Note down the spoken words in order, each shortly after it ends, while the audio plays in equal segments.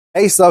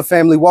Hey sub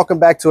family, welcome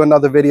back to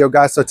another video,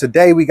 guys. So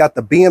today we got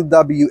the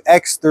BMW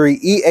X3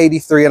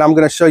 E83 and I'm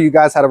going to show you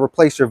guys how to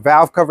replace your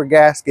valve cover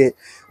gasket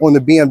on the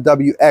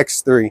BMW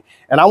X3.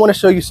 And I want to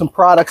show you some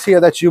products here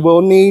that you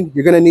will need.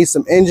 You're going to need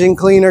some engine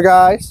cleaner,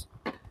 guys.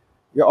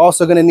 You're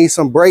also going to need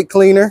some brake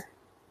cleaner.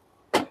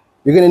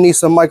 You're going to need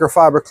some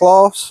microfiber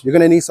cloths. You're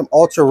going to need some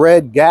ultra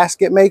red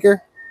gasket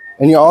maker,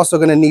 and you're also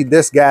going to need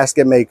this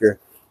gasket maker.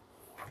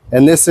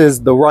 And this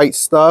is the right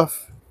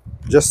stuff,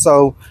 just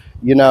so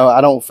you know, I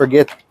don't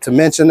forget to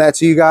mention that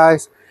to you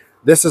guys.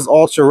 This is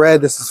ultra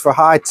red. This is for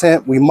high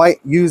temp. We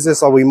might use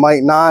this or we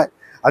might not.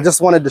 I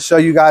just wanted to show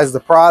you guys the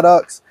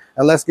products,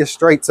 and let's get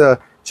straight to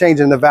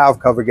changing the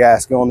valve cover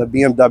gasket on the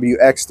BMW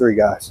X3,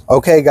 guys.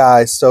 Okay,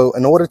 guys, so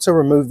in order to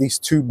remove these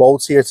two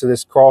bolts here to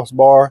this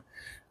crossbar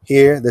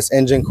here, this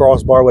engine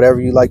crossbar, whatever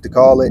you like to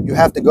call it, you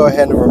have to go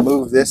ahead and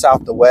remove this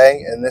out the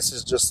way. And this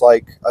is just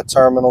like a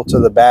terminal to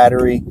the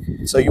battery.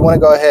 So you want to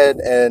go ahead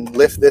and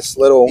lift this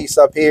little piece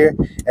up here,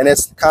 and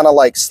it's kind of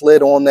like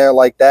slid on there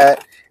like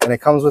that. And it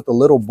comes with a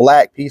little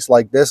black piece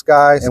like this,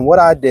 guys. And what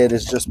I did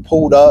is just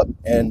pulled up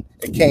and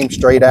it came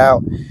straight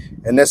out,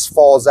 and this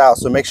falls out.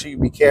 So make sure you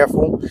be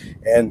careful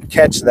and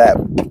catch that,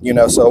 you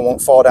know, so it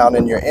won't fall down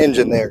in your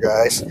engine there,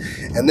 guys.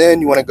 And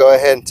then you want to go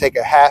ahead and take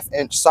a 1/2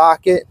 inch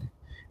socket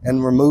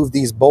and remove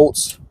these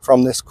bolts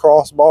from this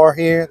crossbar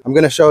here. I'm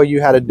going to show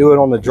you how to do it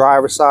on the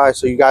driver's side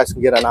so you guys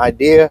can get an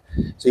idea.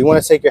 So you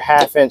want to take your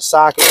 1/2 inch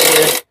socket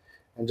here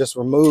and just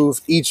remove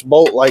each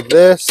bolt like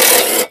this.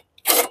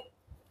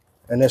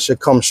 And it should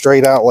come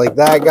straight out like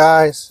that,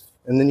 guys.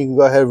 And then you can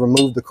go ahead and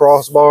remove the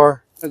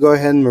crossbar. Go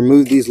ahead and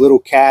remove these little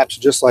caps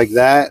just like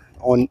that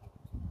on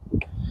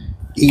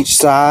each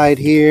side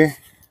here.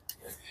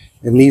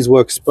 And these will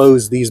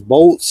expose these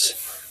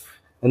bolts.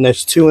 And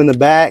there's 2 in the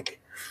back.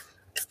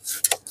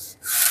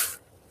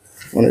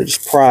 Want to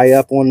just pry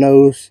up on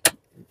those.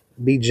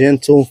 Be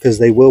gentle because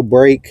they will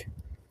break.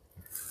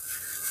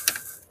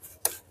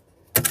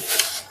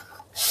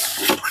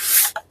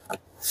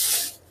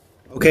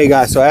 Okay,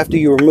 guys, so after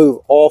you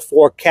remove all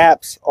 4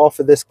 caps off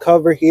of this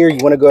cover here, you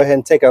want to go ahead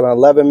and take out an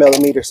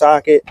 11mm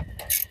socket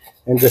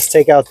and just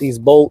take out these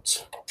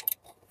bolts.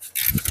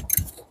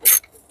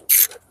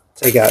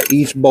 Take out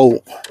each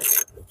bolt.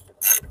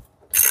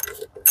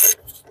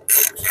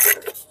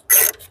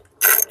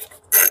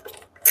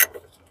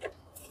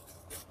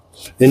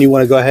 Then you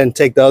want to go ahead and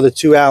take the other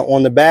 2 out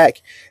on the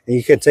back, and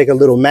you can take a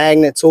little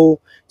magnet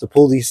tool to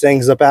pull these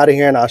things up out of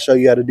here, and I'll show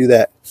you how to do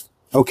that.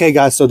 Okay,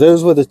 guys, so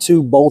those were the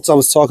 2 bolts I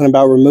was talking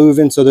about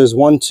removing. So there's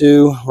 1,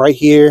 2 right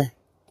here.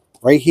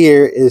 Right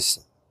here is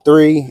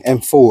 3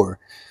 and 4.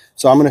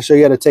 So I'm going to show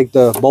you how to take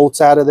the bolts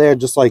out of there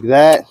just like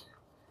that.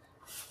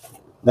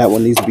 That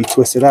one needs to be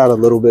twisted out a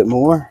little bit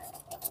more.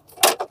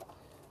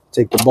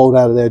 Take the bolt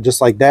out of there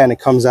just like that, and it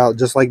comes out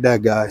just like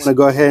that, guys. I'm going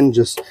to go ahead and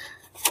just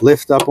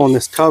lift up on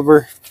this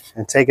cover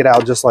and take it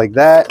out just like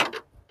that.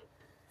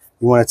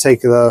 You want to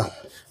take the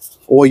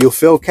oil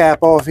fill cap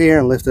off here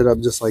and lift it up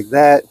just like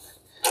that.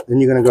 Then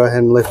you're going to go ahead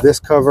and lift this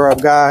cover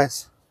up,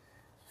 guys.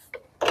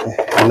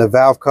 And the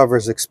valve cover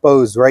is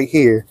exposed right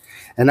here.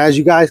 And as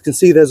you guys can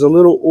see, there's a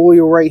little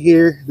oil right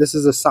here. This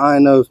is a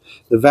sign of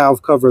the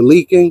valve cover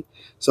leaking.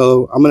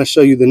 So I'm going to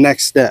show you the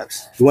next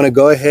steps. You want to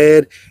go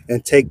ahead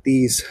and take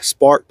these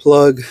spark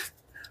plug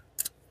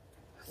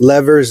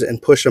levers and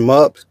push them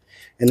up,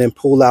 and then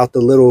pull out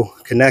the little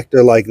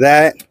connector like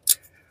that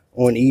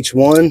on each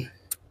one.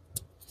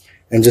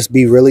 And just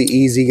be really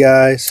easy,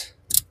 guys,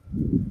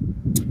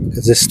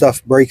 because this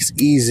stuff breaks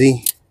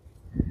easy.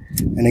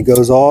 And it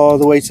goes all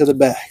the way to the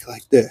back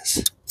like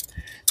this.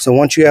 So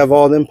once you have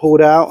all them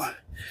pulled out,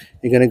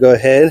 you're going to go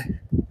ahead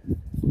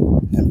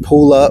and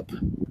pull up.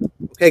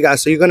 Okay,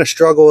 guys, so you're going to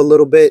struggle a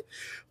little bit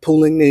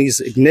pulling these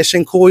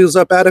ignition coils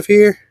up out of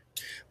here.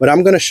 But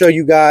I'm going to show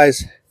you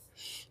guys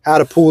how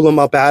to pull them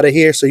up out of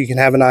here so you can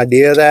have an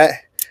idea of that.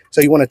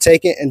 So you want to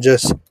take it and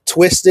just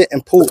twist it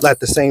and pull at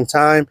the same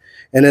time,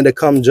 and then it'll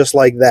come just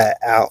like that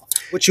out.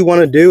 What you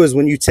want to do is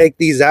when you take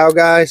these out,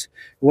 guys,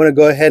 you want to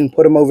go ahead and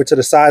put them over to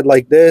the side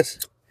like this,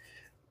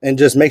 and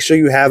just make sure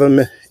you have them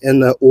in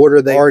the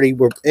order they already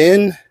were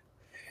in.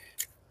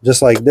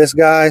 Just like this,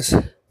 guys.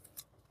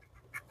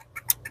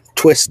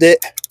 Twist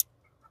it.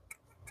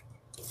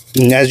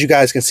 And as you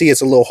guys can see, it's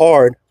a little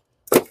hard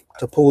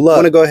to pull up.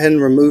 I'm going to go ahead and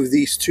remove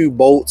these 2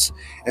 bolts,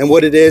 and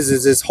what it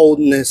is it's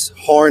holding this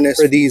harness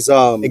for these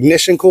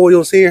ignition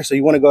coils here. So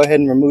you want to go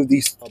ahead and remove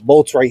these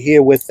bolts right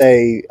here with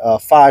a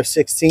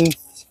 5/16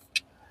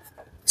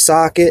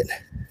 socket,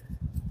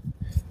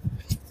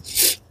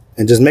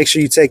 and just make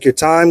sure you take your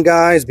time,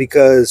 guys,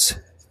 because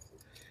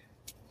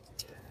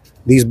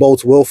these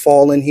bolts will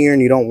fall in here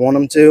and you don't want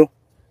them to.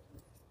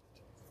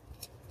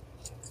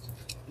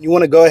 You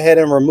want to go ahead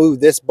and remove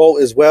this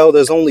bolt as well.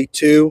 There's only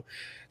 2.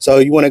 So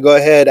you want to go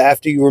ahead,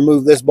 after you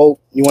remove this bolt,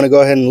 you want to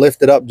go ahead and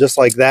lift it up just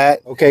like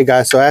that. Okay,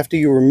 guys, so after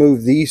you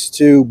remove these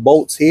 2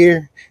 bolts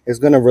here, it's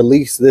going to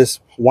release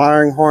this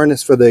wiring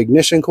harness for the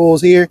ignition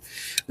coils here.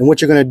 And what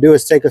you're going to do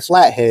is take a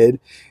flathead,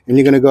 and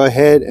you're going to go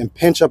ahead and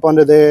pinch up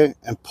under there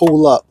and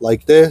pull up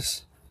like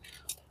this.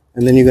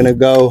 And then you're going to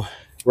go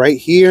right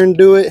here and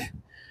do it,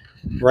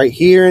 right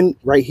here and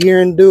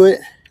do it.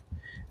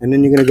 And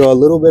then you're gonna go a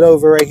little bit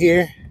over right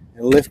here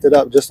and lift it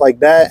up just like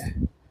that.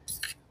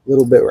 A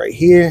little bit right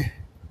here.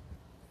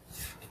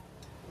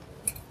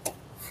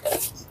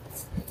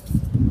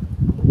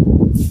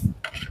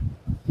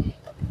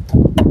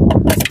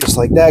 Just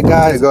like that,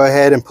 guys. Go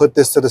ahead and put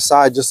this to the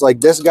side just like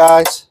this,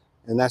 guys.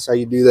 And that's how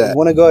you do that. You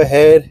wanna go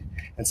ahead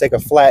and take a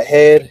flat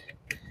head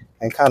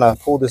and kind of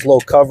pull this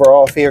little cover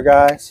off here,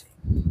 guys.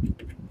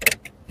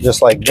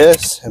 Just like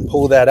this, and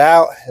pull that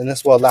out. And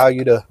this will allow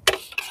you to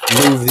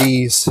move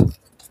these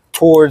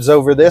cords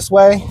over this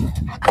way,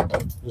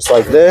 just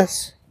like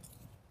this.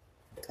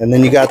 And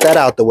then you got that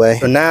out the way.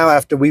 So now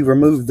after we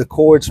remove the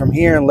cords from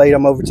here and lay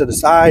them over to the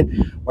side,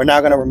 we're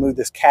now gonna remove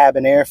this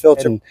cabin air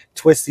filter and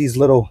twist these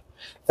little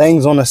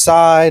things on the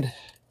side,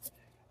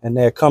 and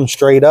they come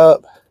straight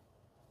up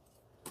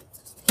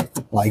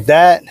like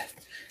that.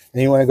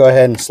 And you wanna go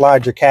ahead and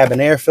slide your cabin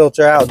air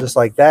filter out just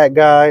like that,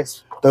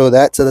 guys. Throw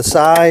that to the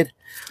side.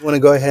 You wanna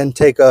go ahead and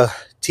take a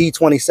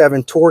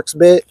T27 Torx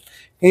bit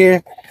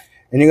here,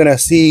 and you're gonna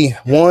see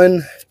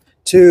 1,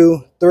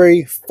 2,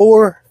 3,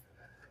 4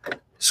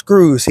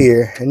 screws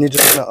here, and you're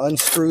just gonna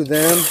unscrew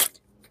them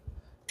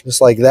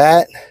just like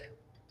that.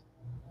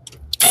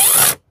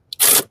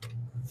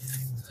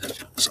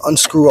 Just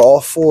unscrew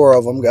all 4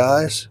 of them,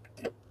 guys.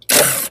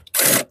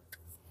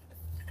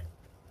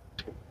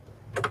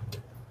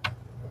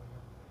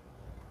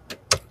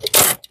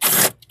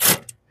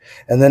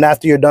 And then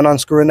after you're done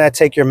unscrewing that,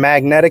 take your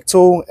magnetic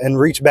tool and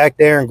reach back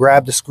there and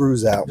grab the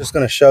screws out. I'm just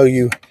gonna show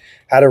you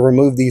how to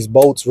remove these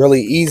bolts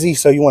really easy.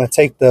 So you wanna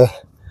take the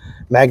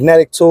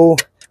magnetic tool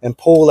and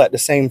pull at the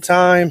same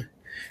time.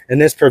 And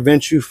this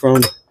prevents you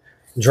from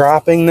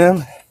dropping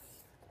them.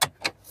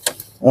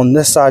 On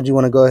this side, you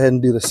wanna go ahead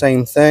and do the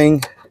same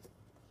thing.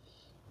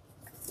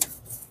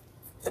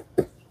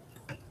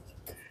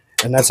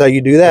 And that's how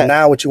you do that. And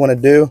now what you wanna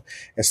do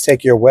is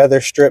take your weather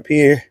strip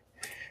here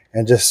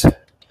and just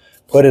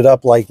put it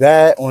up like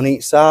that on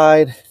each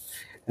side.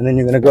 And then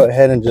you're gonna go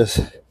ahead and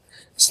just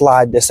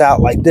slide this out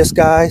like this,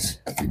 guys.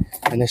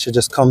 And it should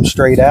just come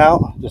straight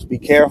out. Just be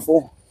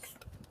careful.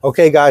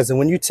 Okay, guys, and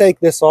when you take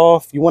this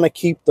off, you wanna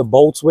keep the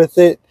bolts with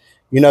it,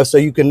 you know, so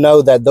you can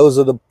know that those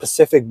are the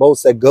Pacific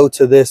bolts that go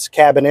to this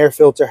cabin air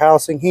filter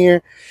housing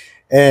here.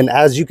 And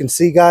as you can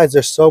see, guys,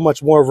 there's so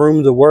much more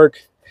room to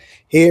work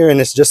here, and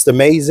it's just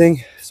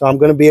amazing. So I'm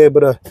gonna be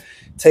able to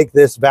take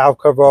this valve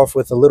cover off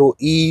with a little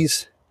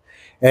ease.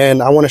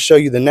 And I want to show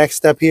you the next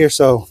step here.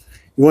 So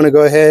you want to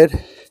go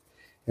ahead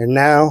and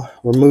now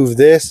remove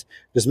this.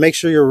 Just make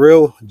sure you're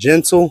real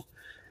gentle.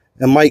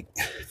 It might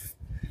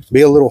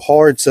be a little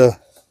hard to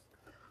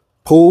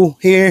pull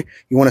here.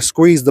 You want to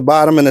squeeze the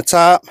bottom and the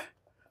top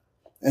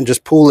and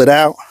just pull it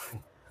out.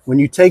 When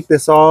you take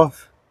this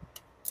off,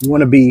 you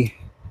want to be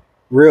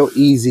real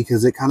easy,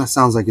 because it kind of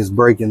sounds like it's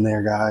breaking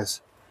there, guys.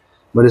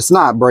 But it's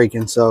not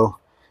breaking. So,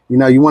 you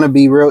know, you want to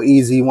be real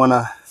easy. You want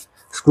to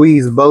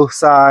squeeze both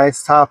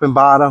sides, top and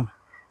bottom,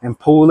 and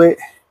pull it,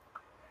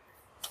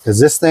 because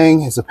this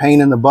thing is a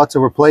pain in the butt to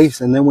replace.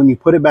 And then when you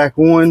put it back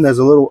on, there's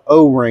a little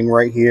O-ring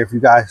right here. If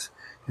you guys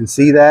can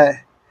see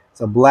that,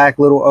 it's a black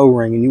little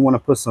O-ring, and you want to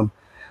put some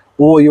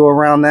oil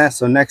around that,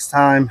 so next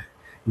time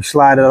you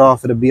slide it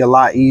off, it'll be a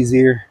lot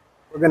easier.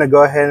 We're going to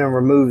go ahead and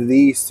remove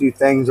these 2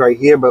 things right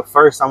here, but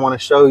first I want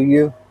to show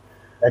you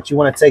that you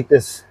want to take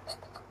this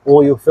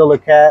oil filler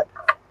cap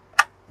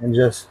and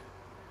just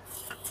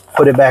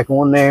put it back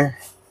on there,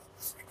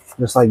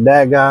 just like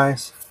that,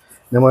 guys.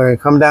 Then we're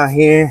gonna come down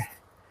here,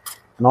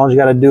 and all you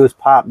gotta do is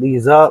pop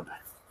these up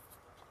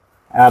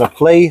out of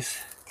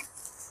place,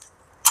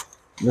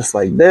 just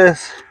like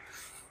this.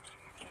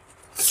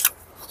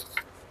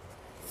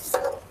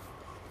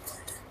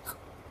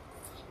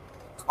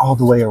 All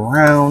the way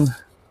around.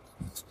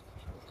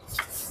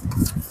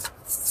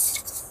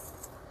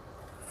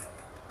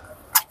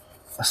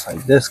 Just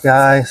like this,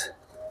 guys.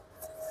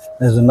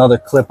 There's another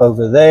clip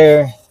over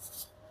there.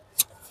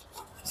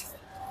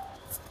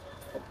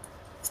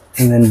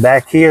 And then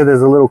back here,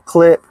 there's a little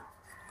clip.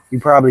 You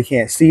probably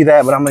can't see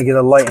that, but I'm gonna get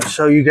a light and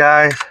show you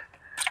guys.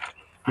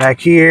 Back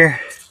here,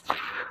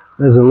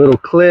 there's a little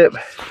clip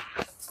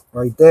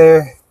right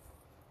there.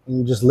 And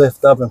you just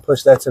lift up and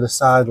push that to the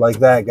side like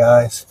that,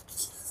 guys.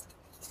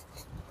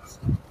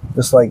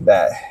 Just like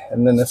that.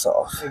 And then it's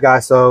off. Okay,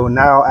 guys, so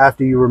now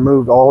after you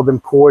removed all them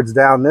cords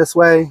down this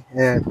way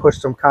and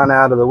pushed them kind of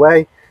out of the way,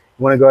 you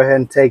wanna go ahead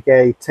and take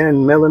a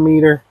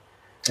 10mm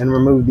and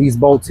remove these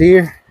bolts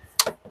here.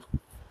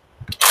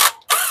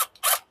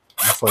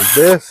 Just like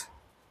this.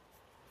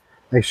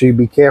 Make sure you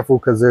be careful,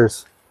 because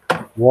there's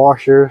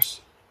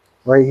washers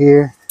right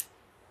here.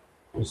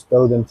 Just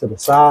throw them to the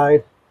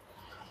side.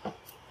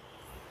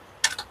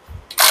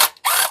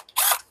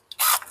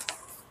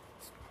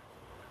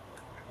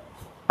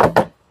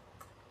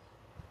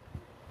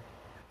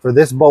 For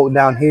this bolt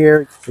down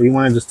here, so you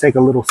want to just take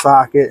a little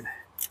socket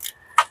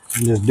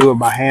and just do it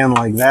by hand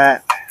like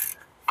that.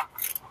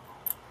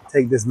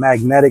 Take this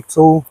magnetic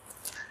tool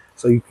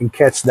so you can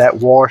catch that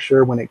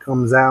washer when it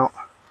comes out.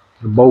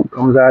 The bolt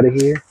comes out of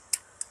here.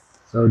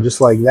 So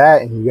just like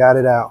that, and you got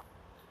it out.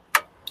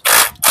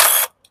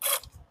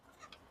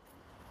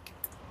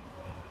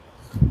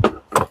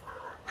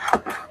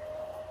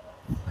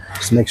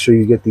 Just make sure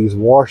you get these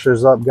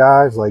washers up,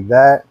 guys, like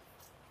that,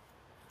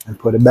 and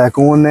put it back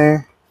on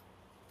there.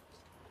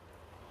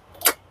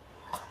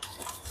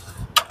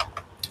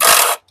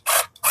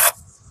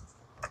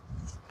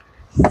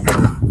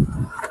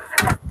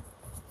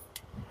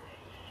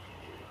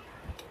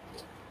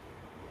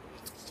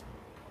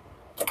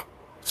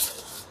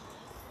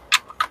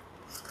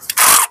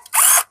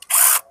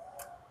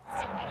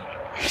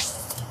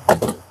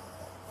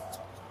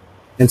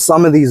 And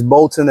some of these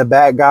bolts in the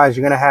back, guys,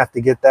 you're gonna have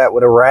to get that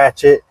with a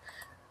ratchet,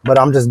 but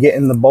I'm just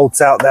getting the bolts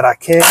out that I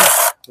can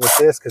with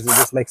this because it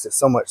just makes it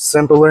so much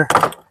simpler.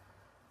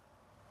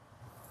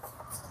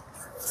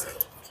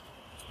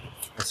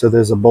 So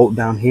there's a bolt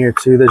down here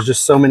too. There's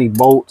just so many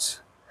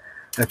bolts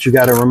that you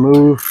got to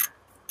remove.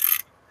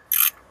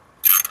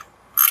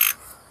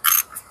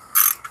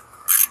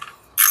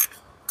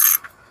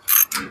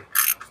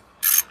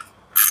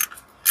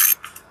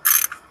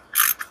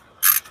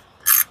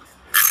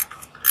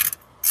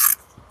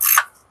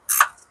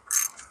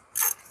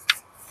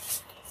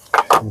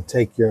 And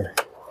take your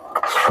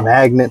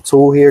magnet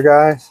tool here,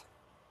 guys,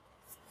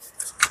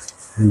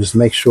 and just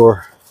make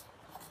sure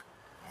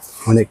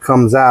when it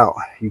comes out,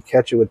 you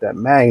catch it with that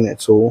magnet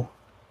tool.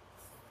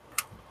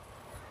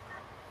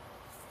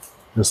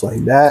 Just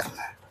like that.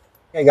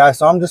 Okay, guys,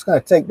 so I'm just going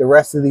to take the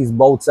rest of these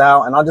bolts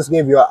out, and I'll just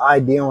give you an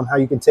idea on how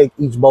you can take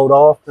each bolt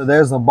off. So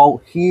there's a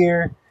bolt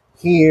here,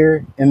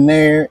 here, and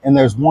there, and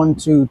there's 1,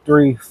 2,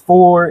 3,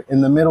 4 in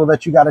the middle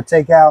that you got to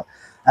take out.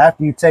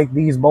 After you take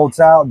these bolts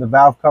out, the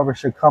valve cover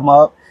should come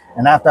up.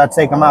 And after I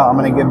take them out, I'm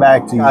going to get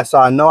back to you. So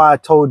I know I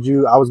told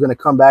you I was going to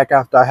come back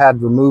after I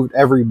had removed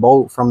every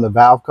bolt from the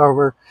valve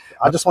cover.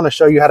 I just want to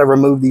show you how to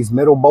remove these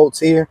middle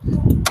bolts here.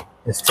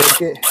 Just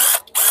take it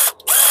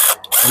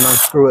and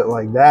unscrew it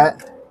like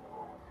that.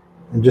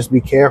 And just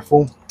be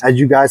careful. As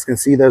you guys can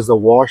see, there's a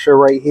washer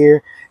right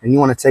here. And you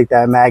want to take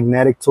that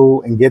magnetic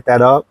tool and get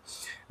that up.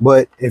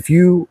 But if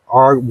you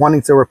are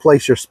wanting to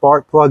replace your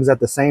spark plugs at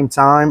the same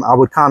time, I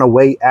would kind of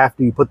wait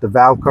after you put the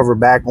valve cover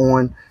back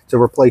on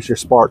to replace your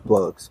spark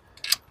plugs.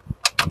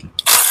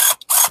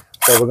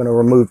 So we're going to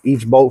remove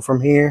each bolt from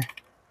here.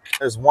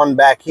 There's one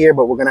back here,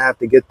 but we're going to have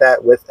to get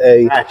that with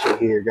a ratchet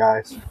here,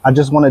 guys. I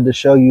just wanted to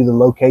show you the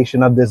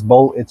location of this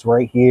bolt. It's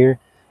right here.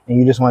 And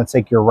you just want to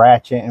take your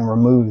ratchet and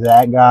remove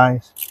that,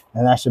 guys.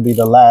 And that should be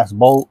the last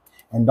bolt.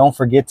 And don't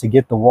forget to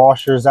get the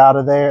washers out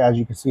of there. As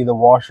you can see, the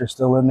washer's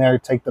still in there.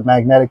 Take the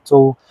magnetic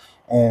tool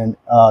and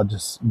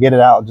just get it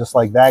out just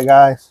like that,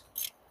 guys.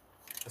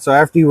 So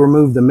after you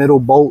remove the middle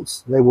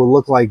bolts, they will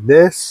look like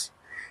this.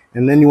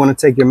 And then you want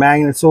to take your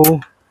magnet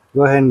tool,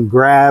 go ahead and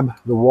grab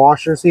the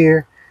washers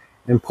here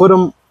and put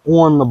them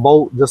on the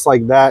bolt just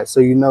like that,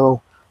 so you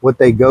know what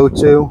they go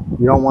to.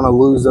 You don't want to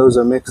lose those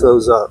or mix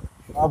those up.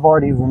 I've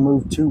already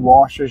removed 2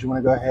 washers. You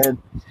want to go ahead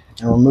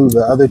and remove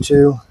the other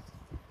 2.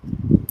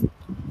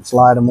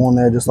 Slide them on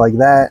there just like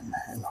that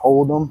and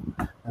hold them.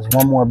 There's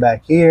one more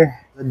back here.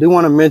 I do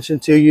want to mention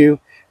to you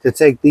to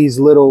take these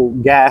little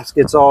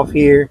gaskets off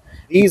here.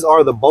 These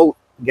are the bolt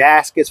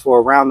gaskets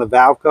for around the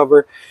valve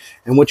cover.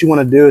 And what you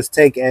want to do is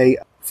take a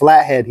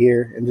flathead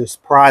here and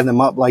just pry them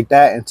up like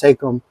that and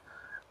take them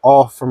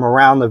off from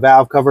around the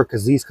valve cover,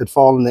 because these could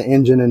fall in the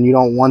engine and you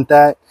don't want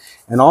that.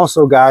 And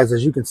also, guys,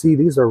 as you can see,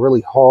 these are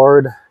really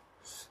hard,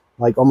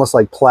 like almost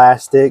like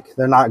plastic.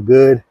 They're not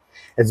good.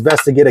 It's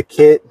best to get a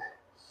kit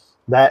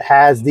that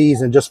has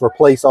these and just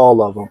replace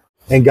all of them.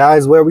 And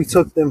guys, where we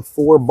took them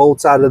 4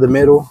 bolts out of the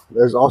middle,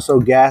 there's also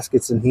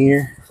gaskets in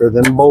here for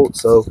them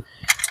bolts. So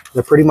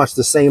they're pretty much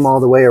the same all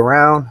the way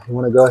around. You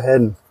want to go ahead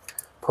and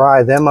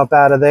pry them up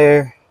out of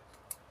there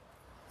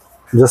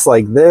just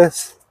like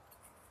this.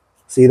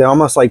 See, they're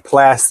almost like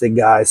plastic,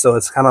 guys, so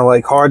it's kind of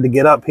like hard to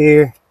get up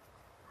here.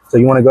 So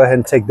you want to go ahead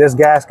and take this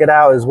gasket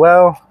out as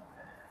well,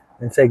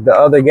 and take the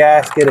other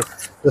gasket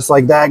just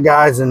like that,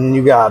 guys, and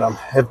you got them.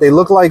 If they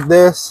look like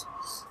this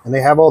and they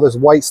have all this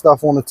white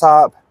stuff on the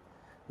top,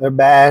 they're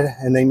bad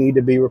and they need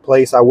to be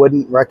replaced. I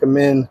wouldn't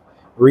recommend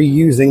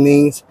reusing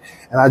these.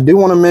 And I do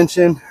want to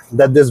mention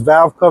that this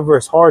valve cover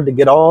is hard to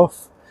get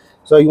off.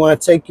 So you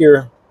want to take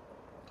your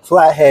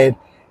flathead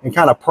and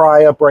kind of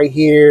pry up right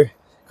here,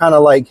 kind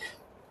of like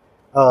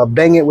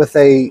bang it with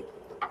a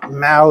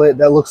mallet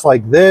that looks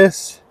like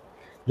this,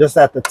 just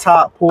at the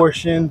top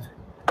portion,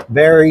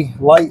 very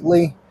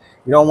lightly.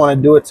 You don't want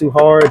to do it too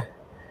hard,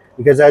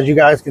 because as you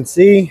guys can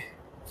see,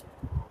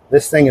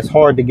 this thing is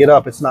hard to get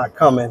up. It's not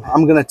coming.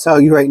 I'm going to tell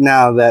you right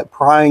now that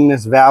prying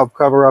this valve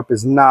cover up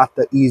is not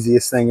the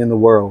easiest thing in the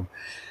world.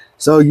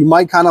 So you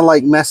might kind of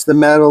like mess the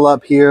metal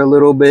up here a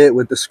little bit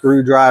with the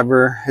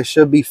screwdriver. It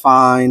should be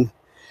fine.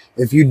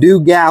 If you do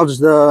gouge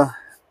the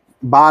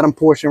bottom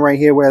portion right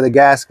here where the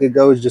gasket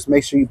goes, just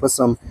make sure you put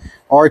some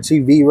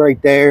RTV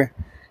right there,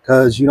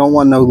 because you don't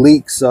want no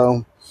leaks.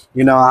 So,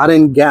 you know, I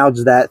didn't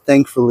gouge that,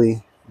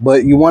 thankfully.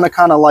 But you want to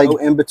kind of like go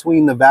in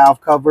between the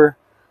valve cover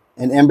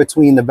and in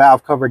between the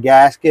valve cover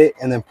gasket,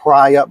 and then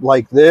pry up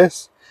like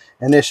this.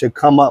 and it should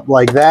come up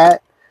like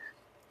that,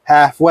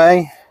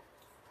 halfway.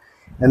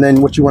 And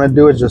then what you want to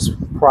do is just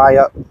pry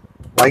up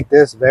like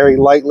this, very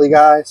lightly,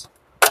 guys.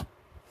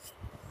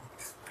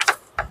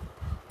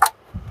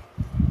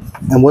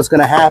 And what's going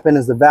to happen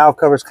is the valve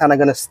cover is kind of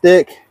going to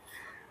stick,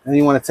 and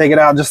you want to take it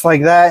out just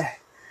like that,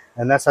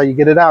 and that's how you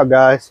get it out,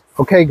 guys.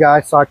 Okay,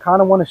 guys, so I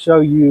kind of want to show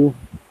you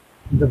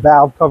the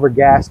valve cover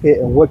gasket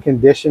and what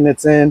condition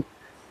it's in.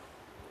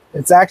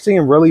 It's actually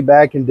in really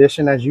bad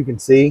condition, as you can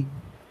see.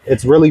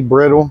 It's really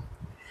brittle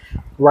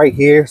right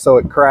here, so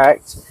it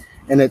cracked,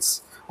 and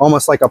it's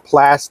almost like a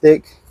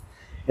plastic.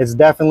 It's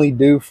definitely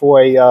due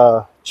for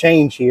a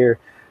change here.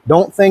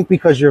 Don't think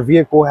because your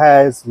vehicle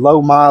has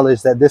low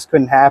mileage that this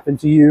couldn't happen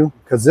to you,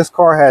 because this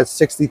car has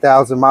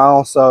 60,000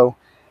 miles. So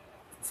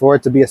for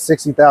it to be a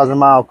 60,000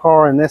 mile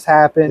car and this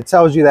happened, it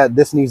tells you that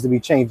this needs to be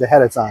changed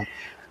ahead of time.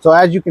 So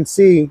as you can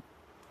see,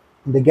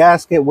 the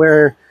gasket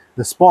where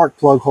the spark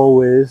plug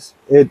hole is,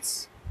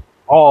 it's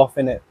off,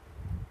 and it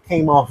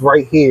came off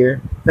right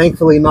here.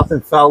 Thankfully nothing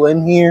fell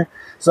in here.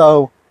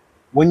 So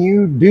when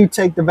you do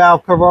take the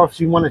valve cover off,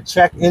 you want to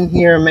check in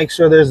here and make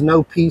sure there's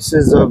no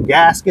pieces of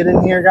gasket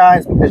in here,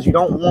 guys, because you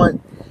don't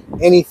want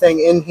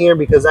anything in here,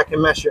 because that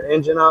can mess your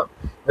engine up.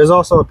 There's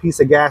also a piece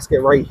of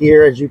gasket right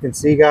here, as you can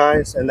see,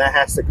 guys, and that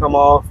has to come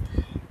off.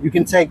 You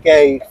can take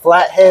a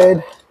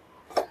flathead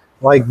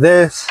like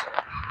this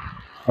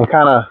and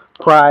kind of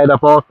pry it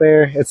up off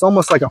there. It's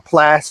almost like a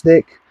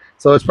plastic,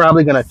 so it's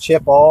probably going to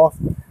chip off.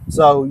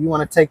 So you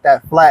want to take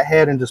that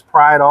flathead and just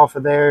pry it off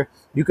of there.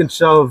 You can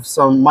shove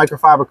some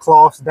microfiber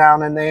cloths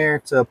down in there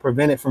to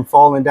prevent it from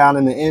falling down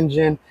in the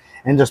engine,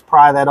 and just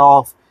pry that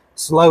off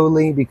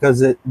slowly,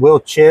 because it will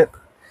chip.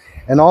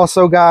 And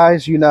also,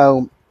 guys, you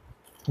know,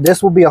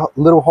 this will be a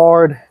little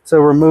hard to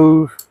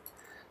remove.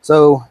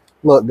 So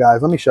look,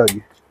 guys, let me show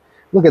you.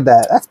 Look at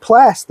that. That's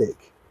plastic.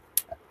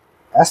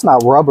 That's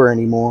not rubber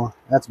anymore.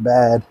 That's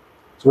bad.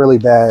 It's really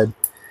bad.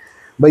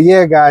 But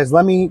yeah, guys,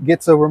 let me get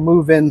to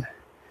removing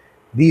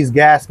these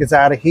gaskets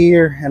out of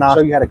here, and I'll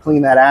show you how to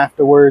clean that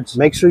afterwards.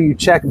 Make sure you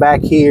check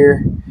back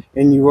here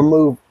and you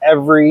remove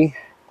every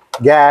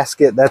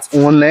gasket that's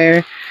on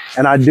there.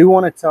 And I do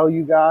want to tell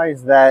you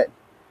guys that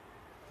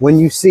when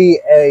you see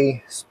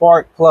a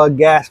spark plug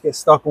gasket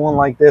stuck on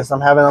like this,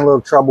 I'm having a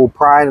little trouble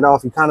prying it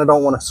off. You kind of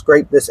don't want to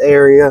scrape this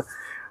area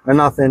or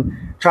nothing.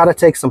 Try to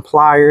take some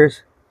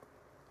pliers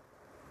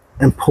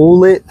and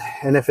pull it,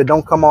 and if it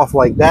don't come off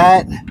like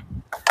that,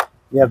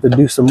 you have to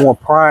do some more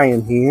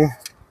prying here.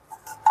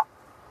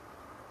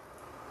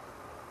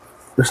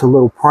 Just a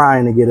little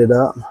prying to get it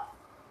up.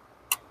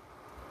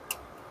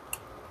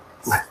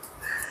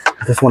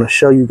 I just want to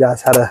show you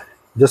guys how to,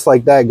 just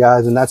like that,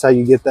 guys, and that's how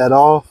you get that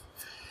off.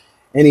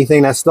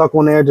 Anything that's stuck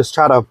on there, just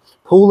try to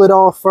pull it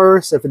off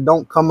first. If it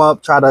don't come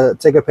up, try to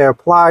take a pair of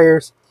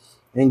pliers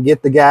and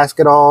get the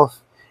gasket off.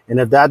 And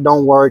if that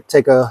don't work,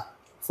 take a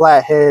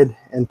flathead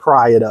and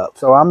pry it up.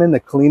 So I'm in the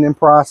cleaning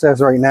process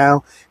right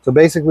now. So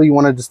basically you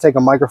want to just take a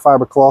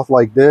microfiber cloth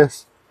like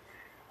this.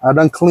 I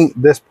done cleaned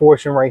this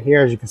portion right here.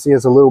 As you can see,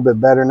 it's a little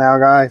bit better now,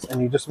 guys.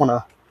 And you just want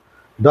to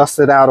dust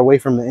it out away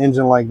from the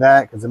engine like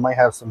that, because it might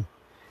have some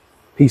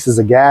pieces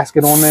of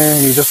gasket on there.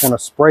 And you just want to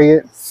spray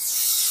it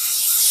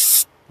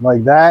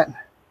like that.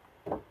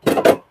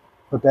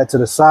 Put that to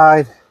the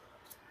side,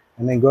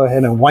 and then go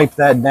ahead and wipe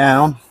that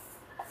down.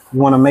 You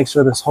want to make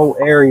sure this whole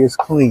area is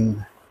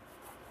clean.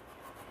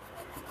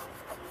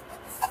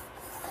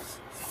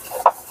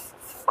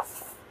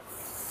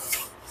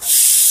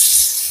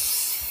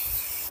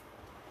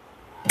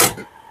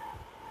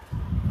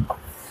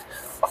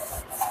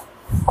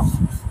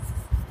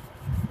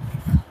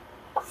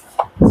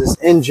 This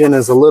engine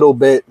is a little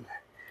bit,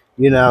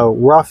 you know,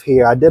 rough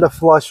here. I did a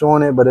flush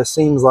on it, but it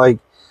seems like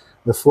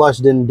the flush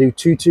didn't do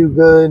too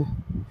good.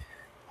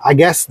 I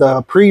guess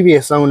the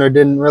previous owner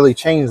didn't really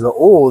change the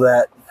oil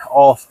that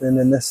often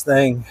in this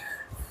thing.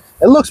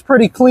 It looks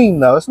pretty clean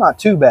though. It's not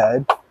too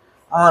bad,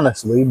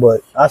 honestly,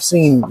 but I've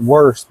seen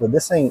worse, but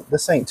this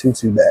ain't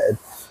too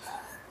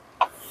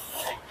bad.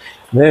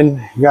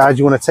 Then, guys,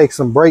 you want to take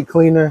some brake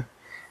cleaner,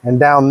 and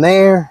down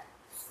there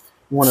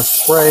you want to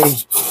spray.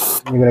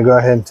 You're going to go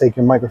ahead and take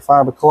your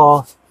microfiber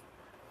cloth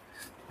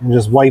and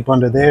just wipe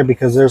under there,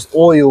 because there's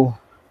oil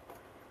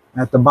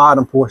at the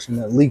bottom portion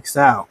that leaks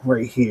out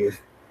right here.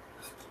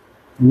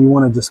 And you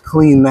want to just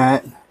clean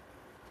that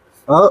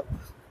up.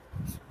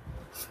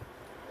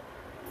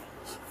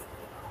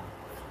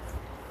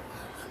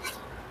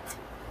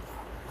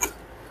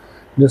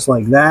 Just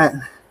like that.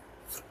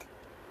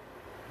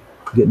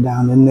 Get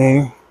down in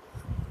there.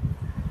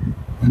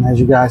 And as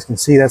you guys can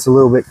see, that's a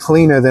little bit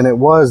cleaner than it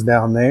was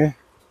down there.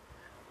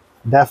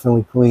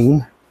 Definitely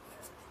clean.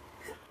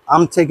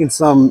 I'm taking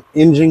some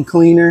engine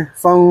cleaner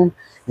foam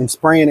and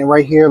spraying it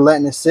right here,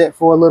 letting it sit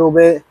for a little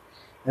bit.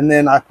 And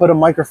then I put a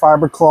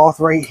microfiber cloth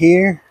right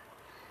here.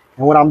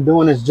 And what I'm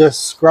doing is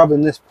just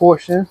scrubbing this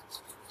portion.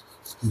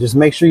 Just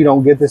make sure you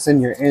don't get this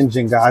in your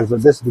engine, guys.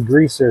 But this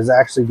degreaser is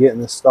actually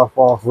getting this stuff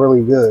off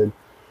really good.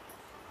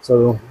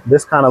 So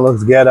this kind of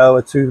looks ghetto,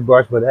 a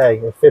toothbrush, but hey,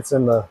 it fits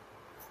in the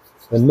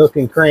nook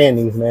and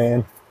crannies,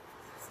 man.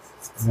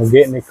 We're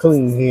getting it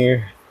clean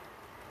here.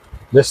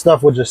 This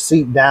stuff will just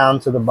seep down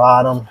to the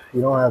bottom.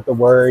 You don't have to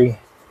worry.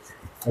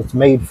 It's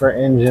made for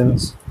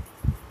engines.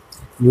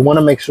 You want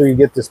to make sure you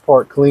get this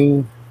part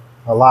clean.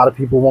 A lot of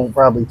people won't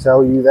probably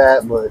tell you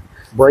that, but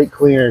brake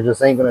cleaner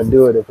just ain't going to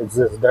do it if it's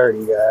this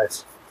dirty,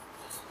 guys.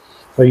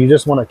 So you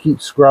just want to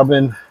keep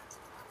scrubbing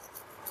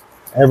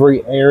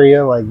every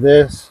area like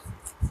this.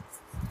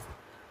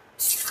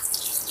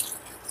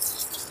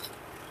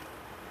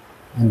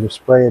 And just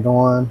spray it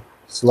on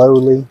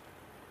slowly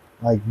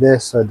like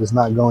this so it does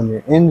not go in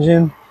your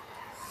engine.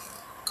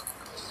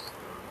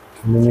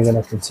 And then you're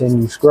going to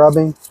continue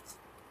scrubbing.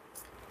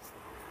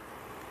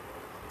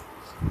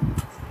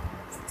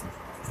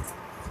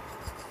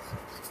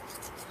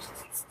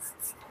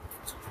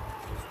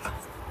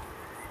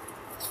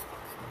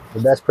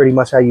 But that's pretty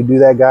much how you do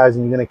that, guys,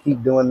 and you're going to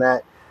keep doing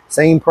that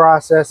same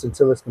process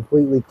until it's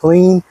completely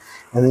clean.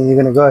 And then you're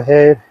going to go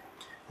ahead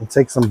and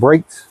take some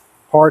brake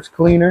parts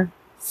cleaner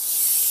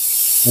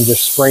and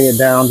just spray it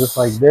down just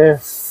like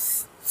this.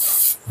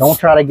 Don't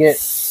try to get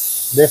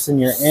this in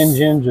your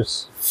engine.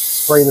 Just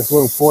spray this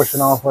little portion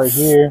off right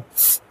here.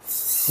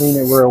 Clean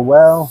it real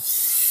well.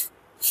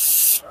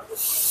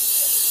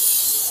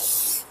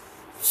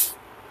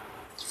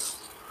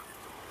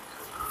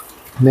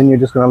 And then you're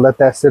just going to let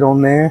that sit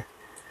on there.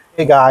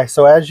 Hey guys,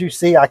 so as you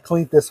see, I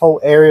cleaned this whole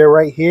area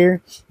right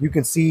here. You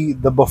can see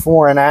the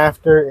before and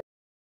after.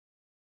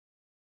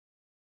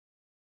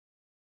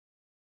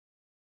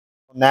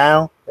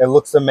 Now it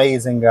looks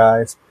amazing,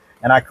 guys.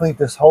 And I cleaned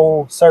this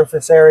whole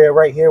surface area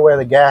right here where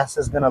the gas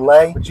is going to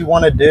lay. What you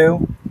want to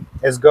do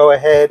is go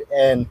ahead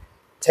and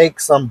take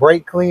some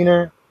brake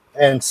cleaner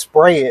and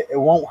spray it. It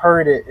won't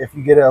hurt it if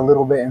you get it a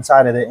little bit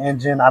inside of the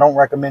engine. I don't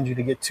recommend you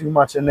to get too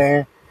much in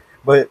there,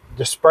 but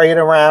just spray it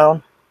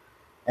around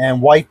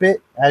and wipe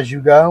it as you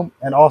go.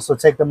 And also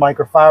take the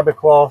microfiber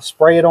cloth,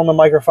 spray it on the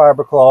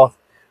microfiber cloth,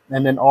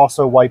 and then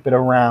also wipe it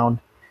around,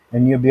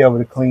 and you'll be able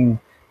to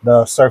clean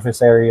the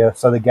surface area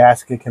so the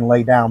gasket can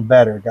lay down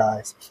better,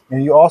 guys.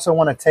 And you also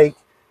want to take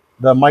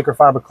the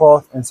microfiber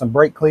cloth and some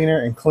brake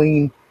cleaner and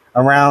clean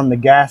around the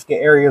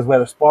gasket areas where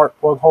the spark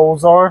plug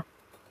holes are.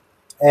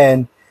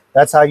 And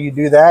that's how you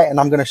do that. And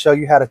I'm going to show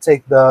you how to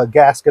take the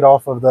gasket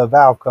off of the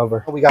valve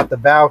cover. We got the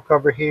valve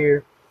cover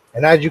here.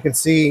 And as you can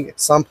see,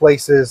 some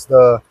places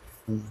the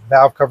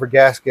valve cover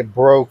gasket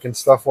broke and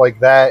stuff like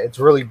that. It's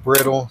really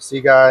brittle.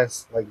 See,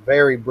 guys, like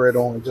very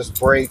brittle. It just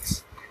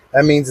breaks.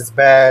 That means it's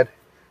bad.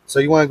 So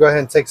you want to go ahead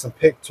and take some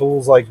pick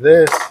tools like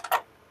this.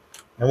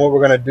 And what we're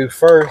going to do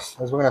first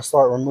is we're going to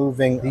start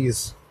removing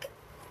these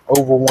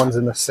oval ones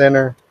in the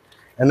center.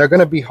 And they're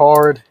going to be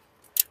hard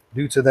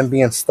due to them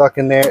being stuck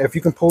in there. If you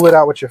can pull it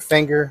out with your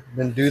finger,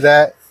 then do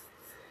that.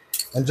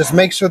 And just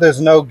make sure there's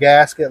no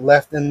gasket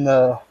left in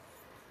the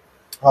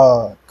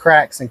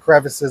cracks and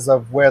crevices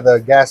of where the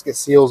gasket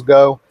seals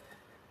go.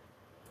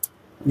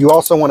 You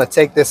also want to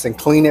take this and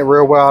clean it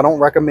real well. I don't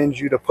recommend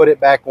you to put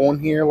it back on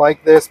here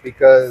like this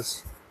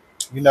because,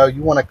 you know,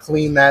 you want to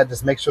clean that.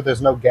 Just make sure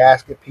there's no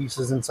gasket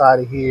pieces inside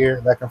of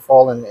here that can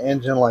fall in the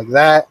engine like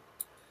that.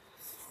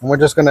 And we're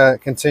just going to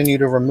continue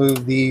to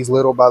remove these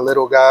little by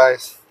little,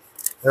 guys.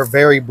 They're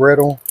very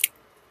brittle.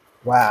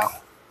 Wow,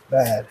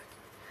 bad.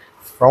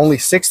 For only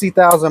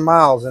 60,000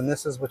 miles, and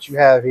this is what you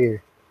have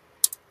here.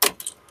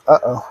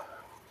 Uh-oh.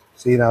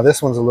 See, now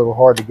this one's a little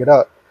hard to get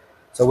up.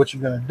 So what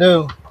you're going to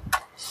do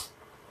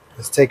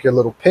is take your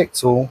little pick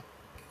tool.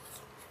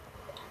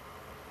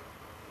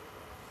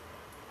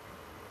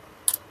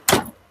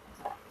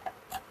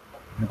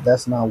 If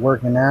that's not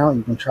working out,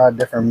 you can try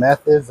different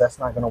methods. That's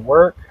not going to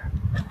work.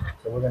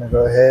 So we're going to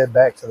go ahead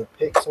back to the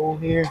pick tool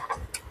here.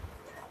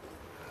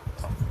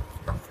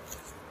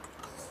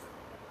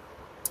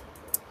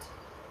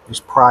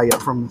 Just pry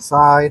up from the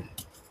side.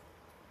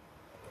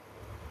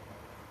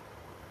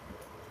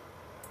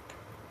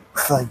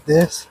 Like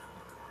this.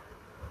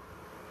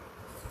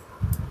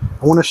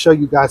 I want to show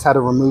you guys how to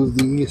remove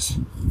these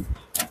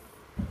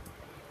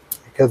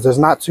because there's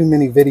not too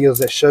many videos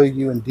that show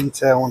you in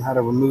detail on how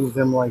to remove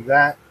them like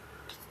that.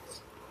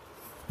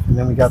 And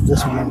then we got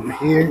this one over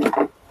here.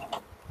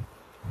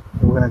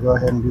 We're going to go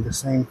ahead and do the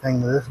same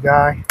thing to this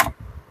guy.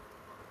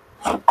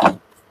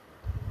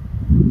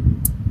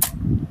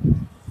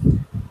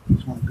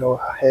 Just want to go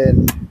ahead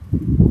and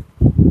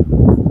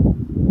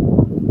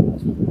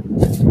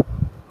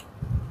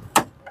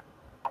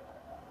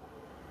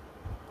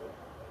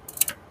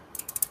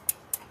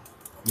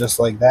just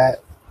like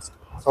that.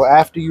 So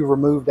after you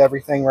removed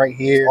everything right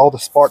here, all the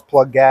spark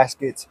plug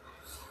gaskets,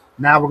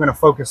 now we're going to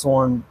focus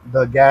on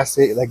the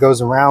gasket that goes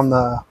around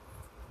the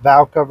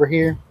valve cover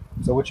here.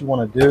 So what you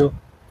want to do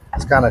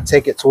is kind of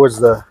take it towards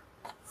the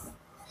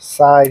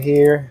side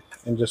here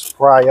and just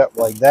pry up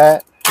like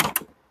that.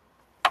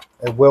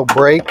 It will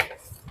break.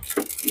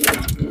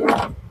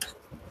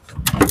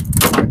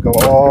 Go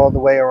all the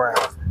way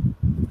around,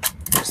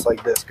 just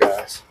like this,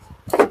 guys.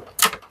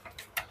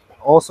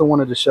 Also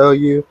wanted to show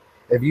you,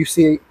 if you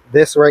see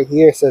this right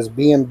here, it says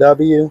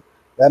BMW.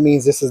 That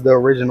means this is the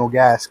original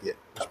gasket.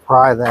 Just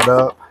pry that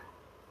up.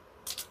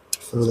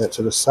 Throw that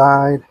to the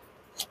side.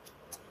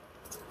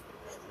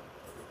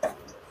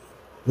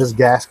 This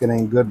gasket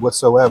ain't good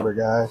whatsoever,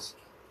 guys.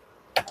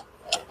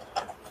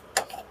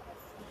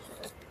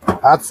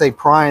 I'd say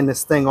prying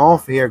this thing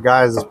off here,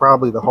 guys, is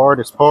probably the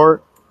hardest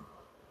part,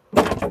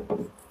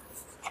 because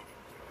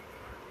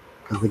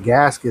the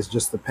gasket's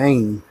just a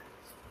pain.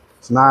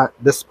 It's not,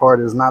 this part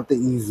is not the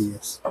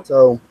easiest.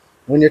 So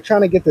when you're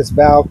trying to get this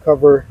valve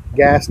cover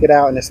gasket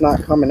out and it's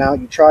not coming out,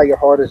 you try your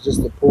hardest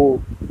just to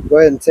pull. Go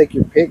ahead and take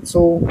your pick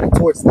tool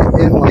towards the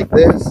end like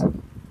this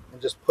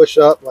and just push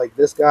up like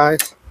this,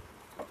 guys.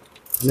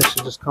 And this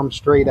should just come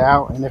straight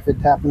out. And if it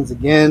happens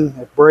again,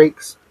 it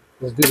breaks,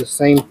 just do the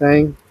same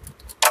thing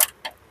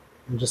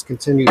and just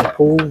continue to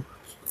pull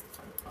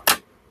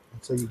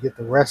until you get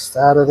the rest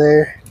out of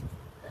there.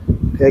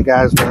 Okay,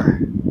 guys, we're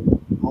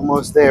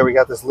almost there. We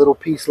got this little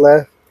piece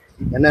left.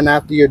 And then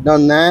after you're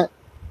done that,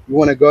 you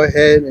want to go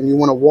ahead and you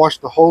want to wash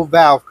the whole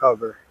valve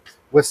cover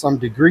with some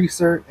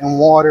degreaser and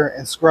water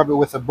and scrub it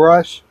with a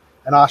brush,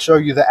 and I'll show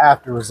you the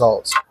after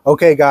results.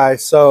 Okay,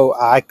 guys, so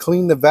I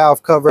cleaned the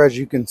valve cover. As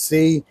you can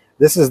see,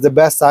 this is the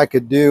best I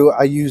could do.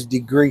 I used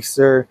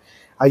degreaser,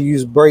 I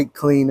used brake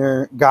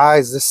cleaner.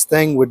 Guys, this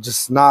thing would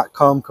just not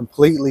come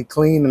completely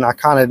clean, and I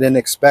kind of didn't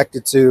expect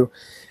it to.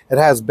 It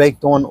has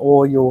baked on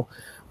oil,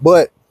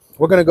 but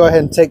we're going to go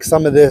ahead and take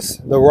some of this,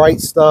 the Right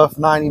Stuff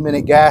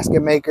 90-minute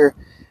gasket maker,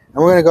 and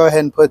we're going to go ahead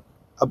and put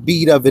a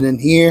bead of it in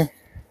here.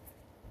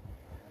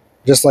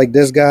 Just like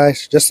this,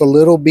 guys. Just a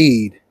little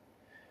bead.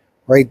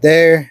 Right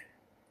there.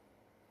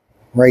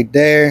 Right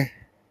there.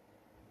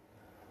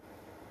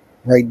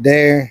 Right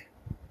there.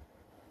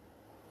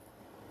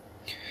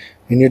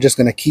 And you're just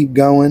going to keep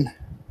going.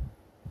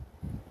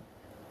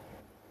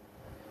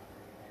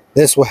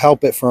 This will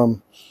help it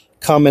from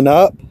coming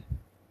up,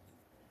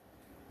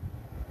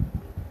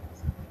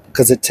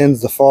 because it tends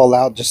to fall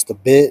out just a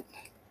bit.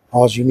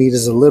 All you need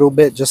is a little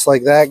bit, just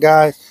like that,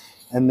 guys.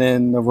 And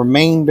then the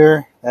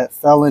remainder that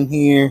fell in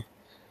here,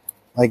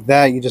 like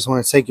that, you just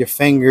want to take your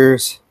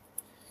fingers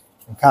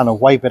and kind of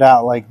wipe it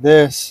out like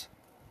this.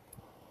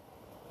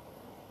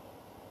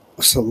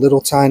 It's a little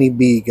tiny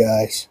bead,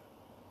 guys.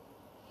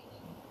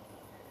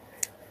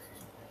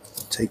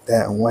 Take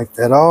that and wipe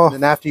that off.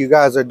 And after you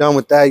guys are done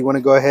with that, you want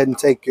to go ahead and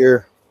take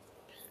your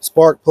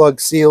spark plug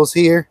seals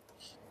here.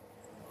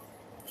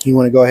 You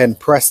want to go ahead and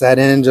press that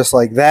in just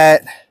like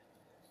that.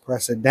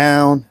 Press it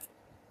down.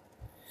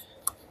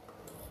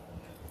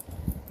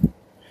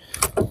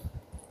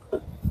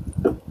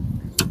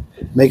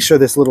 Make sure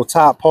this little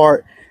top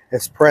part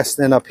is pressed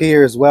in up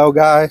here as well,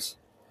 guys.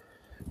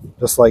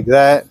 Just like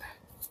that.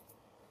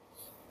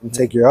 And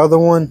take your other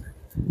one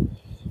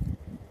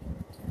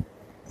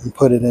and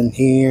put it in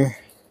here.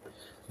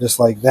 Just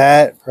like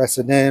that. Press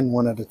it in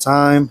one at a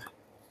time.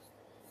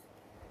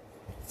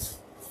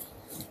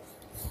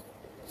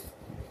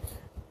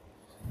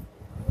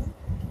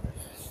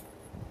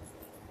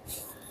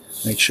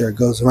 Make sure it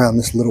goes around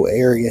this little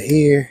area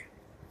here.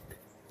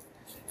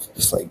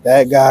 Just like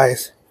that,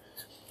 guys.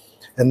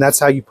 And that's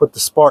how you put the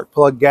spark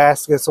plug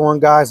gaskets on,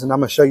 guys. And I'm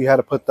going to show you how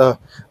to put the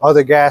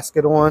other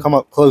gasket on. Come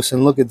up close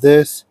and look at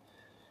this.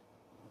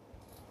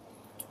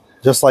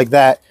 Just like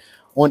that.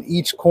 On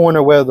each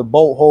corner where the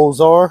bolt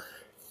holes are.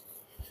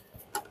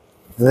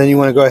 And then you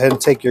want to go ahead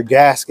and take your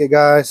gasket,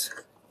 guys,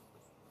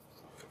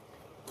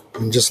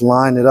 and just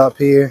line it up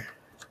here.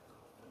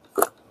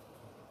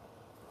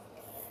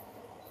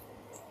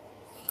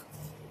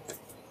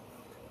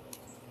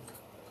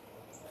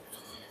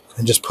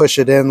 And just push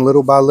it in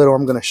little by little.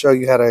 I'm going to show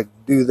you how to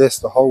do this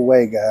the whole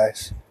way,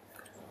 guys.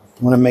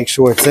 You want to make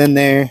sure it's in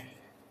there.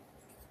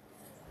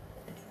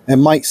 It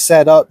might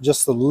set up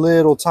just a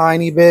little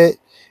tiny bit.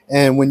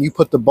 And when you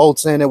put the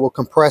bolts in, it will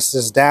compress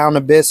this down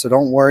a bit. So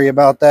don't worry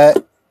about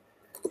that.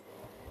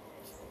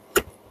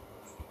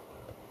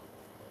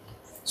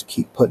 Just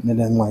keep putting it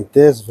in like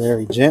this,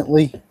 very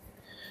gently.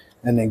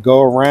 And then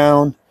go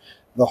around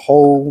the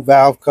whole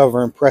valve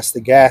cover and press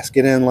the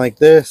gasket in like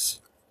this.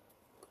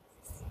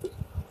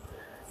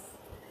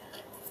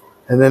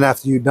 And then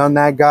after you've done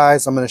that,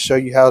 guys, I'm going to show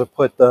you how to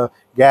put the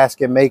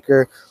gasket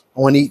maker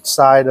on each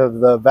side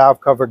of the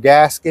valve cover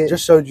gasket.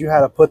 Just showed you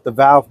how to put the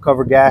valve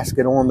cover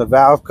gasket on the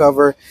valve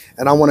cover.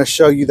 And I want to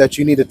show you that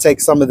you need to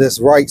take some of this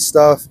Right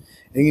Stuff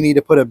and you need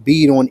to put a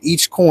bead on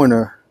each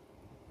corner.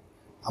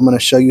 I'm going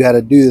to show you how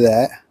to do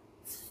that.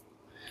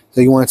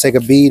 So you want to take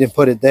a bead and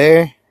put it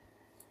there.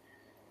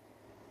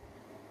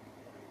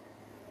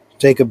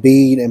 Take a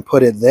bead and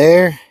put it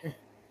there.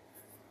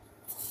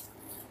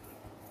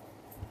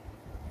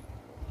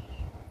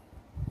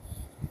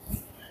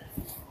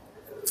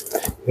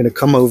 You're going to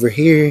come over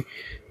here and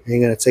you're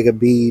going to take a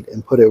bead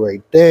and put it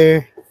right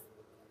there.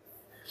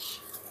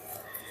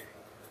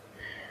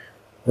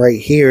 Right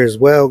here as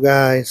well,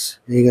 guys.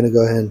 And you're going to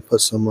go ahead and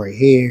put some right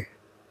here.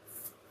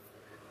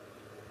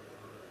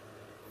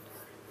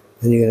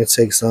 And you're going to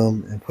take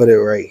some and put it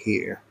right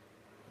here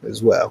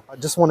as well. I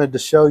just wanted to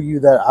show you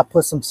that I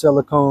put some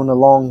silicone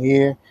along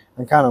here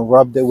and kind of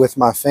rubbed it with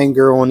my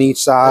finger on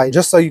each side,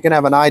 just so you can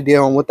have an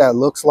idea on what that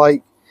looks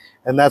like.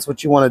 And that's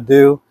what you want to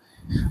do.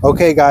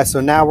 Okay, guys, so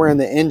now we're in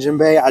the engine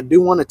bay. I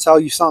do want to tell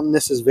you something.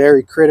 This is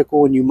very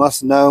critical, and you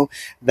must know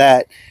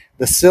that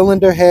the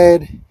cylinder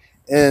head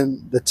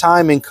and the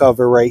timing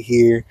cover right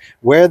here,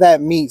 where that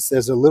meets,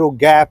 there's a little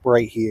gap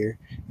right here,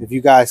 if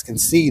you guys can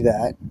see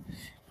that.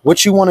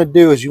 What you want to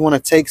do is you want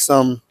to take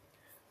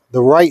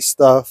the Right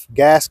Stuff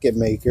gasket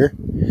maker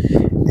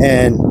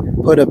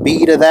and put a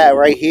bead of that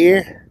right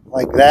here,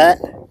 like that,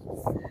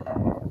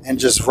 and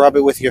just rub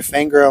it with your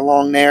finger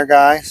along there,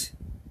 guys.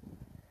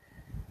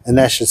 And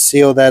that should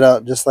seal that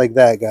up just like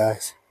that,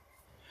 guys.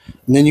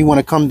 And then you want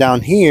to come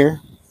down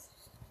here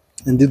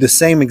and do the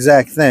same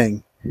exact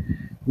thing. You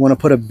want to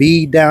put a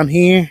bead down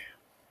here,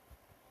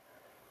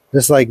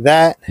 just like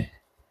that,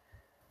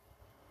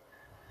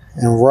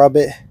 and rub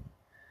it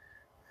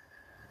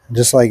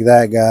just like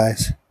that,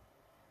 guys.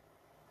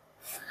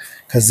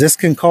 Because this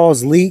can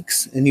cause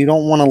leaks, and you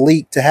don't want a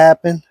leak to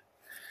happen.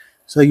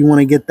 So you want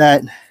to get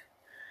that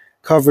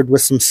covered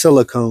with some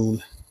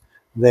silicone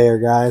there,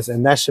 guys,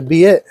 and that should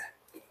be it.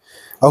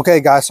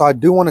 Okay, guys, so I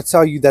do want to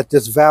tell you that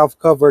this valve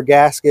cover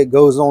gasket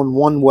goes on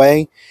one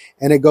way,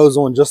 and it goes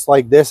on just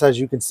like this. As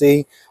you can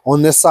see,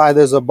 on this side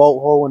there's a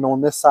bolt hole, and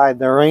on this side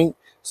there ain't.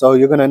 So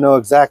you're going to know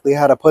exactly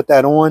how to put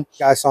that on,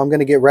 guys. So I'm going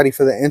to get ready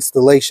for the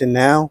installation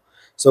now.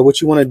 So what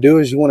you want to do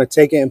is you want to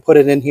take it and put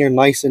it in here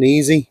nice and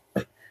easy.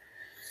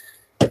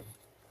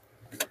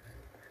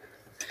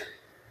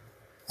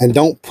 And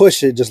don't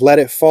push it, just let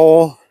it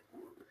fall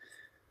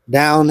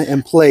down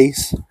in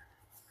place.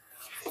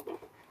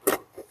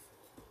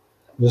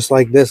 Just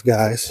like this,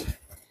 guys.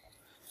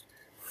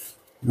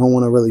 You don't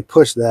want to really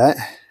push that.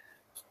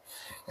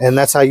 And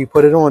that's how you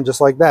put it on,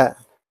 just like that.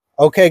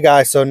 Okay,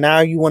 guys, so now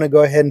you want to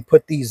go ahead and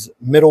put these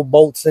middle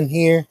bolts in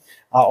here.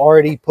 I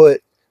already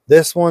put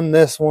this one,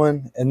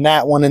 and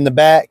that one in the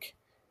back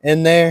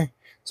in there.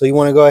 So you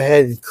want to go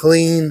ahead and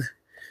clean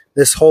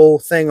this whole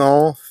thing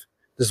off.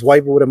 Just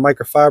wipe it with a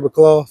microfiber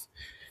cloth.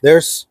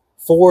 There's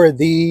 4 of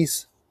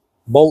these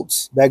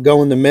bolts that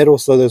go in the middle.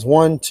 So there's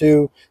 1,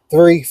 2,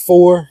 3,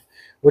 4.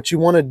 What you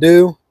want to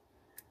do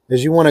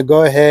is you want to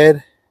go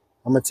ahead.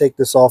 I'm going to take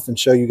this off and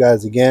show you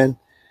guys again.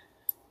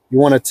 You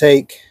want to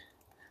take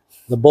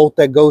the bolt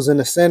that goes in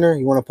the center.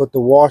 You want to put the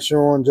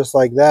washer on just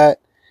like that.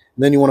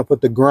 And then you want to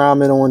put the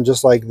grommet on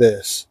just like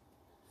this.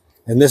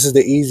 And this is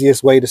the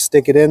easiest way to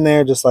stick it in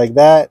there, just like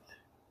that.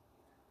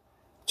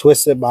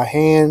 Twist it by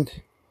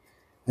hand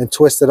and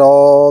twist it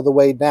all the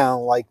way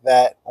down like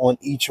that on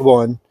each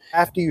one.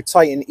 After you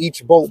tighten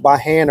each bolt by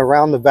hand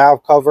around the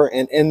valve cover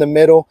and in the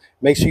middle,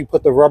 make sure you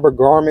put the rubber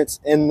grommets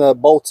in the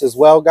bolts as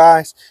well,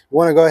 guys. You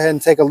want to go ahead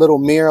and take a little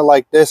mirror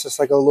like this. It's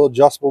like a little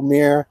adjustable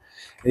mirror.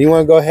 And you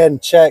want to go ahead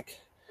and check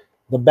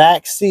the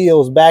back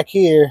seals back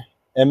here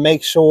and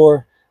make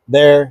sure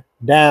they're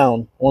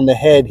down on the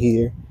head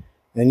here.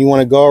 And you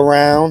want to go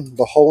around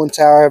the whole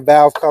entire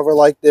valve cover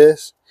like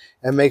this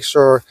and make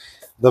sure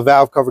the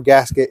valve cover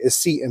gasket is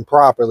seating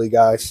properly,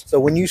 guys. So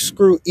when you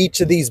screw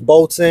each of these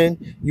bolts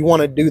in, you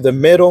want to do the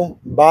middle,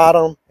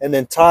 bottom, and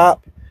then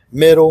top,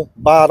 middle,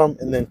 bottom,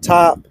 and then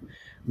top,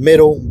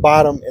 middle,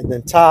 bottom, and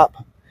then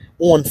top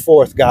on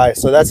 4th, guys.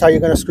 So that's how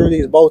you're going to screw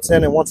these bolts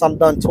in. And once I'm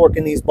done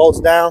torquing these bolts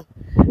down,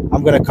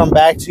 I'm going to come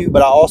back to you.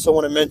 But I also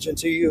want to mention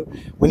to you,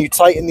 when you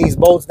tighten these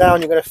bolts down,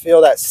 you're going to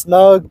feel that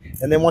snug.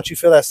 And then once you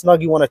feel that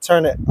snug, you want to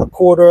turn it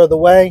 1/4 of the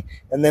way,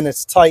 and then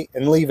it's tight,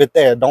 and leave it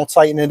there. Don't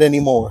tighten it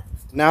anymore.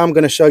 Now I'm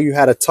going to show you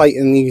how to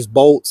tighten these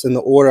bolts in the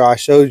order I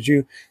showed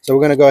you. So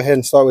we're going to go ahead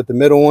and start with the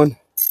middle one.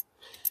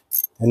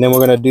 And then we're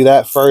going to do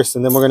that first.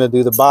 And then we're going to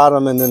do the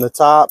bottom and then the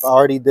top. I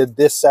already did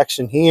this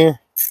section here.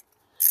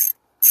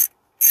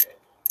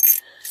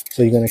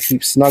 So you're going to keep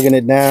snugging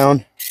it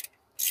down.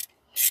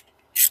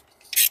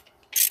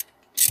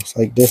 Just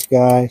like this,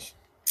 guys.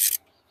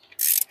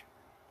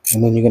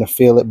 And then you're going to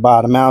feel it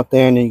bottom out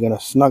there. And then you're going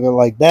to snug it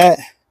like that.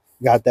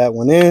 Got that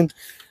one in.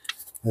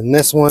 And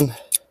this one,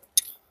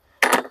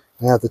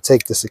 I have to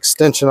take this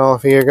extension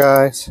off here,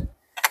 guys.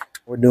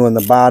 We're doing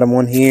the bottom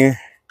one here.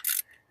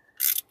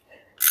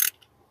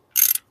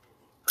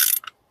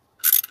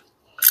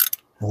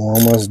 And we're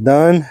almost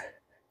done.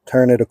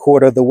 Turn it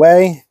 1/4 of the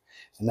way.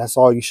 And that's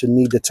all you should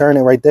need to turn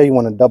it right there. You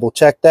want to double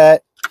check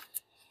that.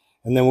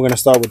 And then we're going to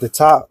start with the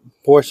top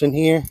portion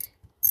here.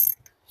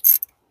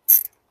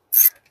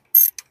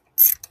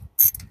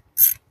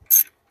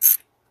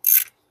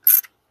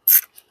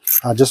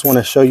 I just want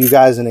to show you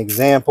guys an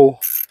example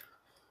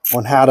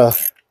on how to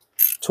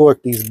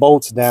torque these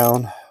bolts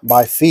down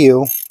by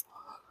feel,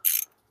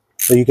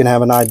 so you can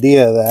have an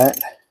idea of that.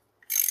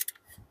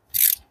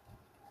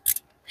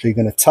 So you're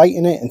going to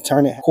tighten it and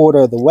turn it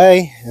 1/4 of the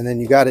way, and then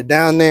you got it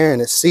down there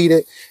and it's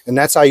seated. And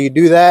that's how you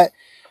do that.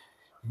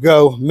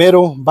 Go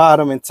middle,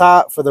 bottom, and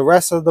top for the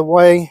rest of the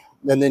way,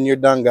 and then you're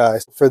done,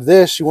 guys. For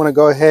this, you want to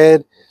go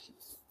ahead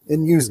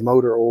and use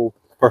motor oil,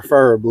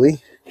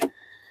 preferably,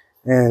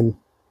 and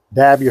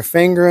dab your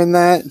finger in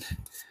that. And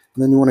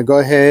then you want to go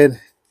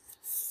ahead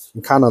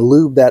and kind of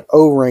lube that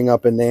O-ring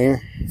up in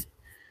there.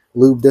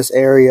 Lube this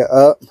area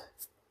up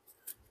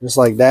just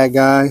like that,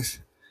 guys.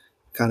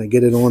 Kind of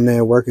get it on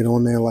there, work it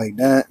on there like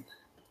that.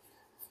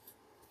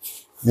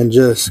 And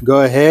just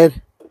go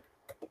ahead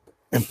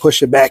and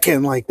push it back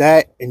in like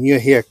that, and you'll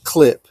hear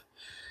clip.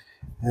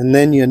 and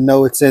then you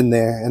know it's in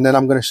there. And then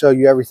I'm going to show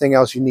you everything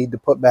else you need to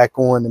put back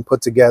on and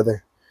put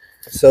together.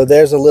 So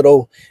there's a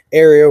little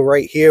area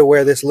right here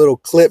where this little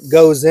clip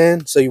goes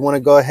in. So you want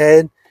to go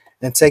ahead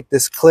and take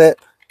this clip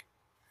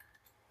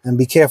and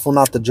be careful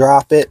not to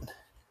drop it,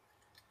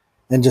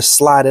 and just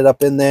slide it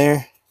up in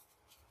there.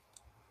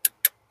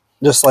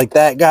 Just like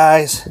that,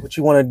 guys. What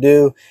you want to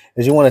do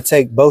is you want to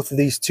take both of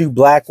these two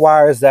black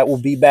wires that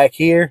will be back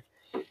here,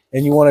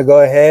 and you want to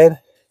go ahead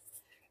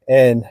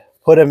and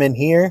put them in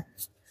here.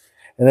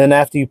 And then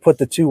after you put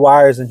the two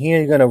wires in here,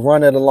 you're going to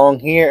run it along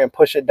here and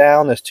push it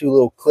down. There's two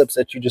little clips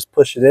that you just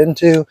push it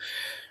into.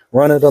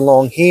 Run it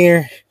along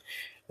here.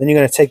 Then you're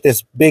going to take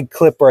this big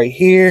clip right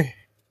here.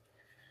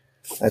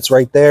 That's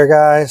right there,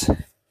 guys.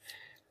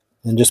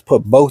 And just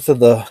put both of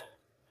the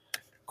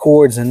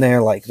cords in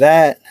there like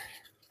that.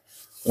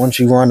 Once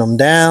you run them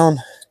down,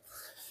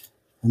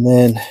 and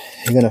then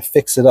you're going to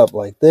fix it up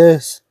like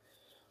this.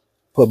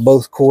 Put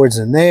both cords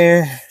in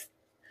there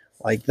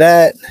like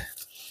that.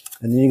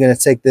 And then you're going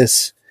to take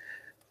this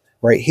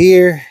right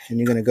here, and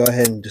you're going to go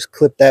ahead and just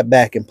clip that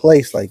back in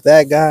place like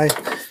that, guys.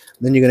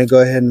 Then you're going to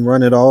go ahead and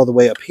run it all the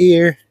way up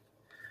here.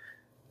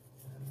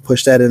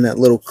 Push that in that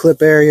little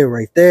clip area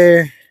right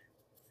there.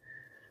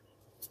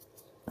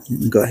 You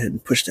can go ahead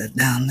and push that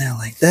down there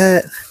like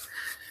that.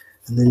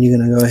 And then you're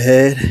going to go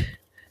ahead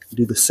and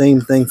do the same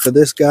thing for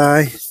this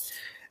guy.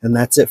 And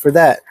that's it for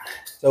that.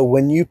 So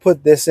when you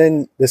put this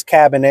in, this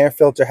cabin air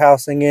filter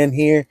housing in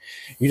here,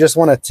 you just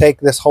want to take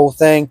this whole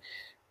thing,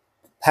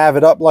 have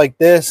it up like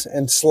this,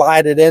 and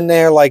slide it in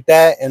there like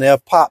that, and it'll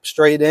pop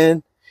straight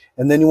in.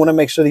 And then you want to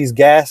make sure these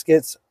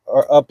gaskets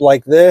are up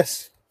like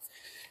this,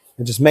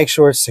 and just make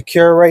sure it's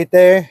secure right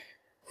there.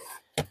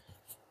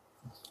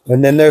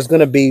 And then there's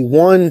going to be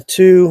 1,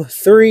 2,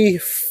 3,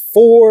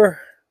 4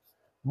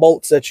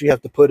 bolts that you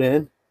have to put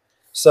in.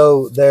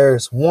 So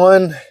there's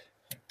 1,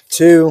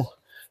 2,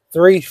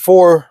 3,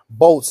 4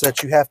 bolts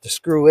that you have to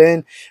screw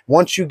in.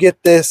 Once you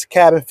get this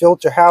cabin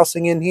filter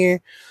housing in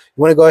here,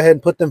 you want to go ahead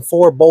and put them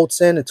 4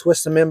 bolts in and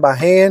twist them in by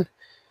hand.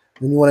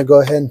 Then you want to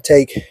go ahead and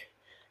take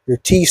your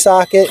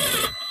T-socket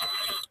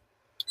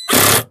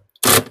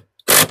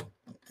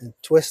and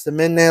twist them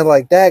in there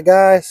like that,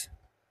 guys.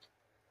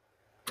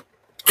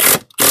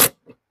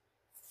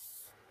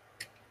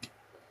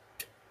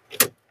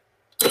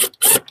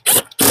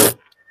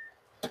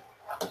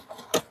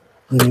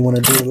 And you want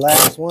to do the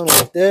last one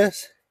like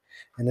this.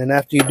 And then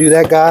after you do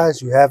that,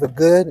 guys, you have it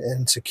good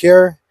and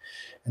secure.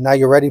 And now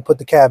you're ready to put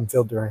the cabin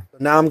filter in. So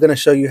now I'm going to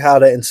show you how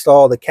to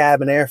install the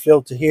cabin air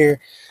filter here.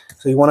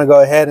 So you want to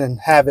go ahead and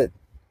have it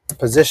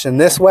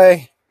positioned this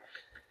way.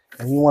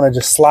 And you want to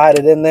just slide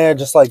it in there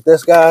just like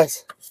this,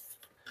 guys.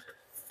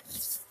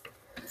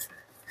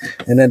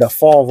 And it'll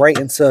fall right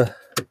into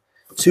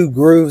 2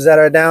 grooves that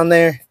are down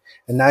there.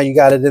 And now you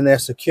got it in there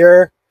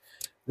secure.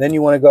 Then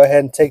you want to go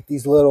ahead and take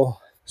these little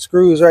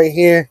screws right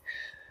here.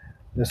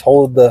 Just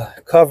hold the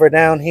cover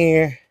down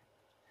here.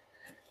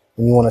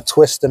 And you want to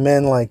twist them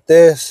in like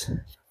this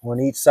on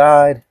each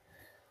side.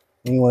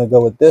 And you want to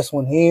go with this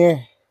one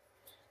here.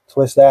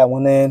 Twist that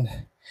one in.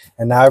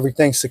 And now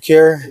everything's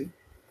secure.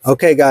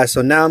 Okay, guys,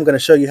 so now I'm going to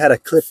show you how to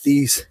clip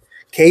these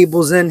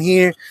cables in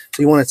here.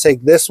 So you want to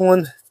take this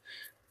one,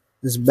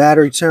 this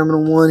battery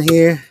terminal one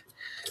here.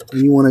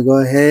 And you want to go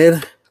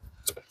ahead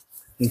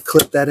and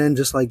clip that in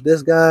just like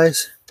this,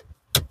 guys.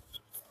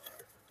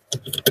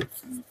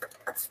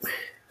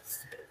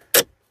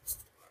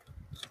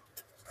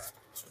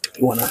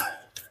 You want to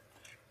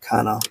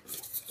kind of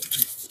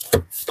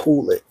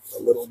pull it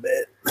a little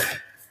bit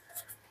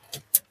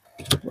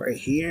right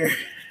here.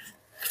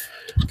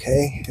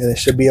 Okay, and it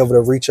should be able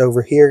to reach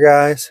over here,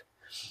 guys.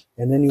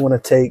 And then you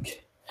want to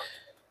take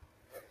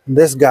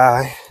this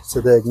guy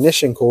to the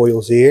ignition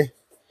coils here,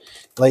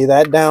 lay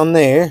that down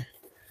there.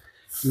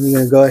 And you're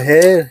going to go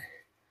ahead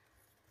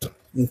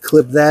and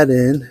clip that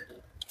in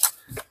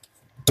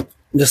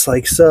just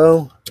like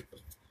so,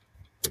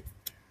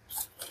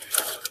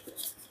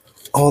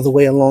 all the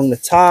way along the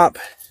top.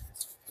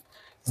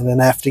 And then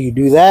after you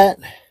do that,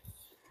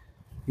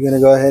 you're going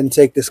to go ahead and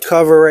take this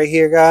cover right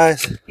here,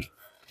 guys.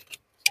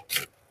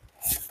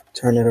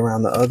 Turn it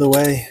around the other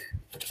way.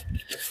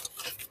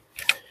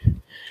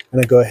 I'm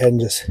going to go ahead and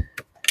just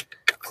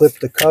clip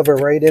the cover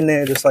right in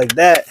there just like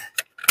that.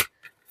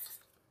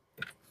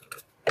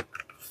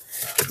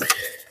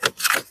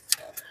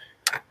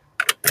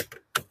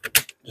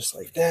 Just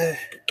like that.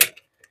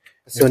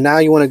 So now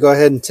you want to go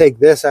ahead and take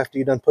this after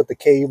you done put the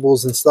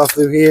cables and stuff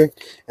through here.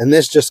 And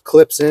this just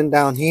clips in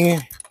down here.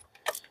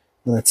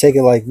 I'm going to take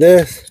it like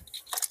this.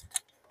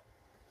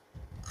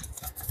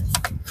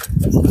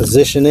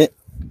 Position it.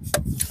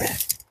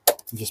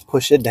 Just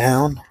push it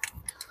down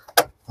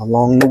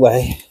along the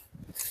way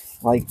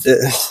like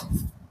this.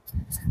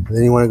 And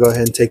then you want to go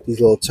ahead and take these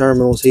little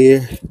terminals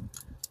here.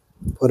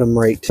 Put them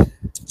right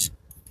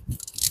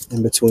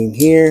in between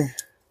here.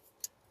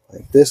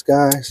 Like this,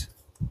 guys.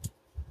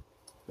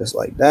 Just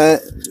like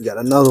that. You got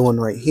another one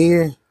right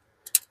here.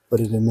 Put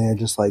it in there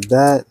just like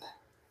that.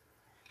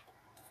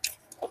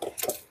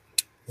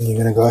 And you're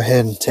going to go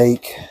ahead and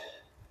take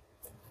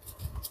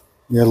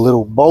your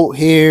little bolt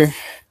here,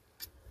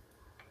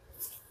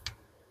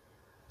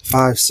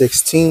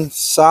 5/16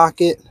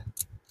 socket.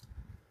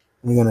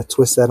 You're gonna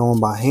twist that on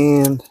by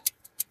hand,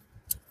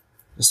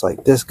 just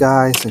like this,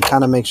 guys, and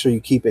kind of make sure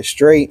you keep it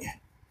straight,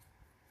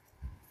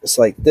 just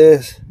like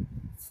this.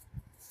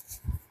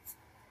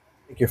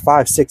 Take your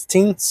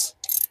 5/16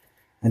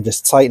 and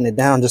just tighten it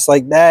down just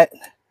like that.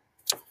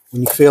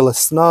 When you feel a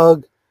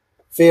snug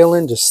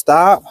feeling, just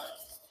stop.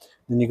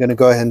 Then you're gonna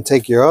go ahead and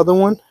take your other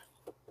one,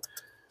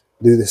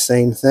 do the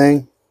same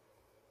thing.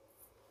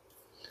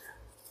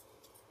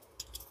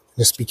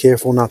 Just be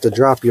careful not to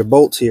drop your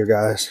bolts here,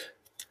 guys.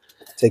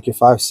 Take your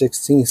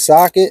 5/16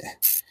 socket,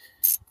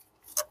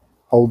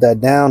 hold that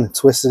down and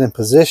twist it in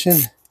position.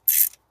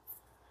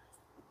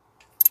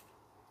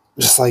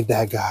 Just like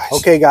that, guys.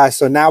 Okay, guys,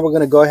 so now we're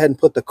gonna go ahead and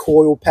put the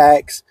coil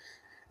packs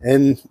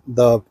in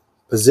the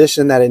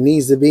position that it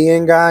needs to be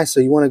in, guys. So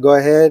you wanna go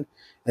ahead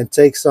and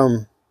take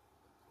some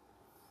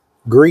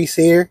grease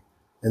here,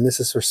 and this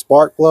is for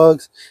spark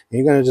plugs. And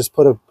you're gonna just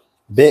put a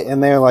bit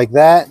in there like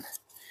that.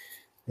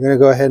 You're gonna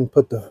go ahead and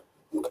put the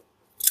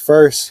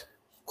first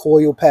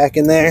coil pack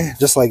in there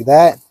just like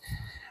that.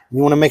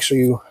 You want to make sure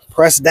you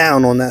press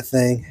down on that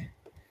thing,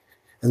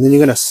 and then you're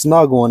going to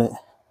snug on it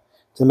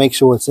to make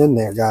sure it's in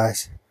there,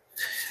 guys.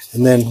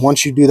 And then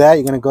once you do that,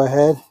 you're going to go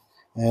ahead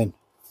and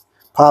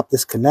pop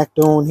this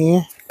connector on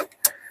here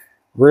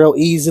real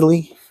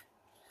easily,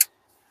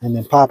 and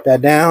then pop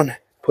that down,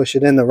 push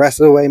it in the rest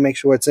of the way, make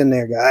sure it's in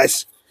there,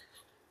 guys.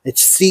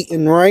 It's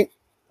seating right,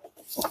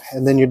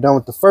 and then you're done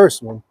with the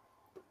first one.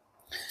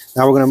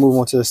 Now we're going to move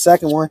on to the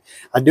second one.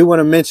 I do want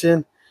to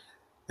mention,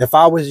 if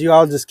I was you,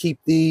 I'll just keep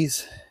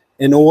these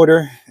in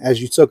order as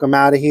you took them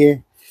out of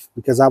here,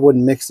 because I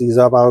wouldn't mix these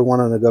up. I would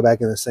want them to go back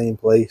in the same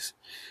place.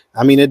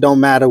 I mean, it don't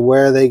matter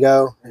where they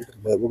go,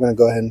 but we're going to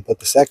go ahead and put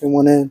the second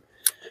one in.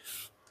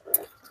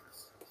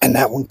 And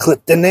that one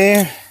clipped in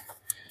there.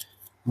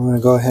 We're going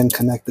to go ahead and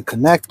connect the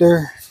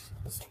connector.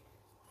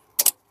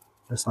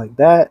 Just like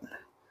that.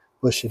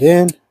 Push it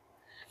in,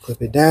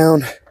 clip it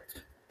down,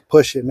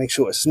 push it, make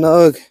sure it's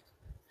snug.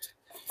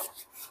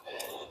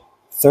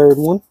 Third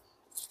one.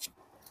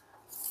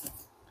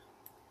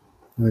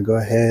 I'm gonna go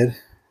ahead,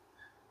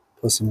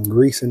 put some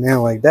grease in there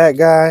like that,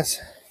 guys.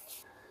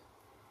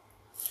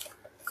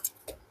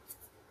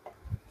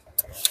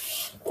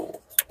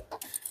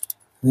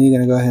 Then you're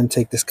gonna go ahead and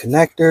take this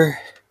connector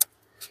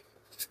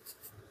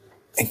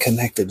and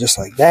connect it just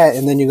like that.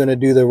 And then you're gonna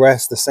do the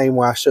rest the same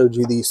way I showed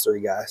you these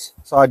three, guys.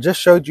 So I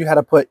just showed you how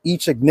to put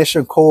each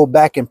ignition coil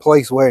back in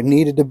place where it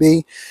needed to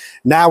be.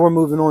 Now we're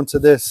moving on to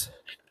this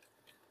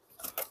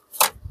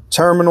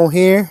terminal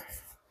here.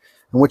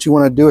 And what you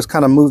want to do is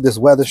kind of move this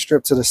weather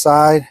strip to the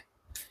side.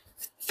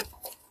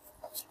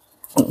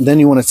 Then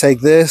you want to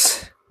take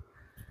this,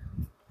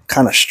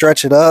 kind of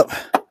stretch it up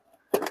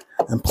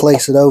and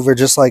place it over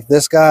just like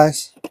this,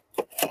 guys.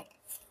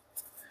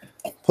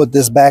 Put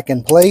this back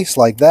in place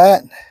like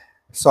that.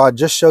 So I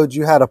just showed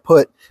you how to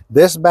put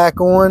this back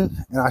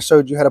on, and I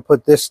showed you how to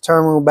put this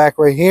terminal back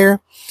right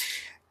here.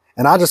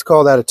 And I just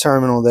call that a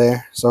terminal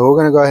there. So we're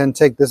going to go ahead and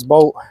take this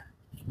bolt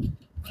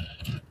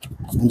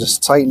and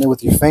just tighten it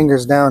with your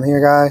fingers down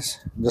here, guys,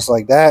 just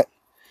like that.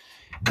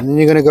 And then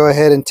you're going to go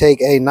ahead and take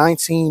a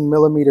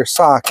 19mm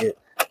socket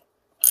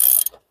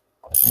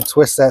and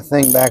twist that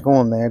thing back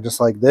on there just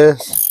like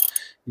this.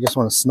 You just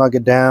want to snug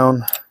it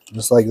down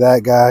just like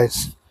that,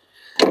 guys.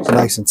 It's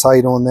nice and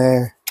tight on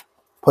there.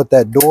 Put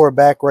that door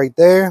back right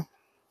there.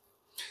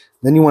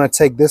 Then you want to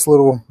take this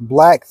little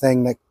black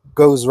thing that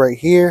goes right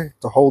here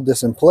to hold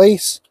this in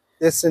place.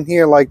 This in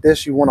here like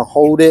this, you want to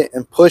hold it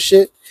and push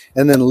it,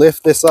 and then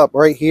lift this up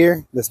right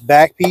here, this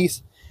back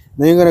piece.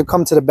 Then you're going to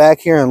come to the back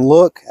here and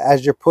look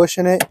as you're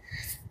pushing it.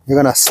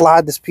 You're going to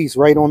slide this piece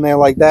right on there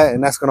like that,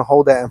 and that's going to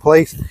hold that in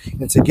place.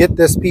 And to get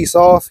this piece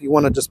off, you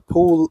want to just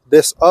pull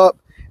this up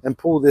and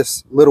pull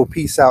this little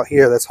piece out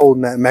here that's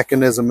holding that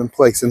mechanism in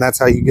place, and that's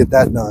how you get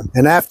that done.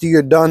 And after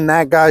you're done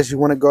that, guys, you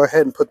want to go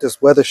ahead and put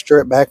this weather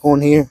strip back on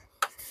here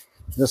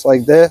just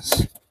like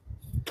this,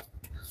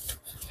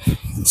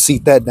 and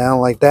seat that down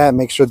like that.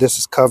 Make sure this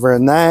is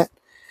covering that,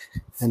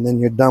 and then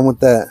you're done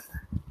with that.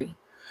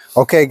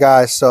 Okay,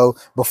 guys, so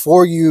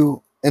before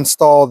you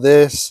install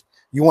this,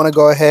 you want to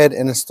go ahead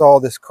and install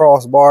this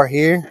crossbar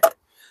here.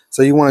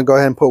 So you want to go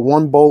ahead and put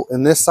one bolt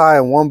in this side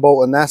and one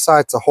bolt in that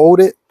side to hold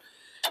it.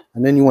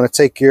 And then you want to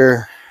take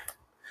your,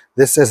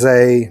 this is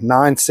a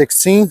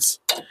 9/16.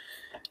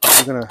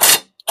 You're going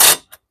to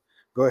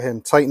go ahead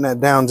and tighten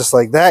that down just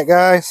like that,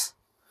 guys.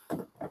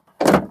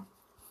 I'm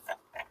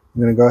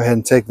going to go ahead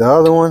and take the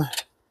other one,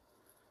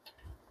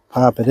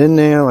 pop it in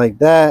there like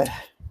that,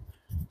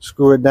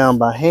 screw it down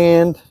by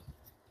hand.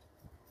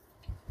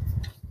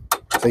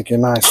 Take your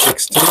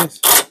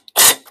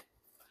 9/16,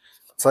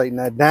 tighten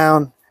that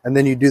down, and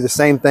then you do the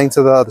same thing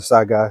to the other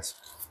side, guys.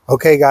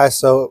 Okay, guys,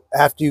 so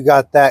after you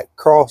got that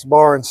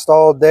crossbar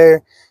installed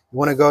there, you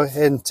want to go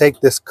ahead and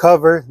take this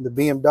cover, the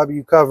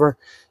BMW cover.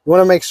 You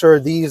want to make sure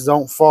these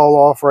don't fall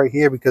off right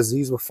here, because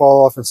these will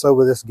fall off, and so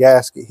will this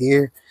gasket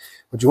here.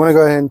 But you want to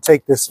go ahead and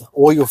take this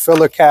oil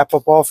filler cap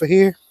up off of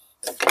here.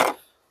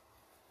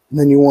 And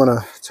then you want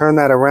to turn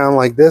that around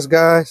like this,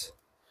 guys.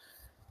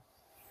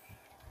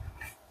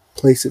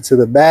 Place it to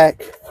the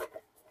back.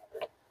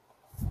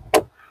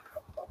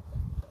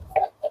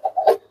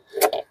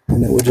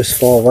 And it will just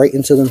fall right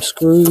into them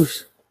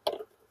screws.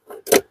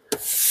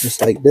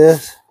 Just like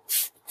this.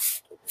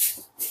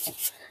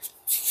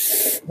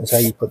 That's how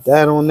you put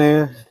that on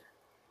there.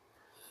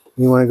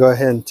 You want to go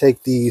ahead and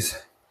take these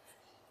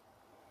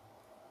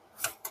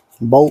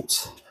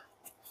bolts,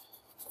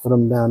 put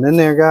them down in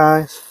there,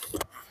 guys,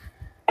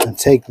 and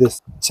take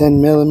this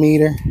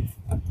 10mm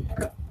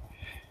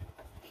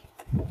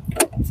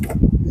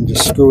and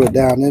just screw it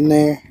down in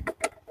there.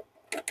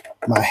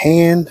 My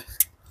hand.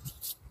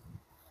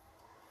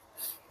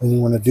 And you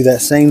want to do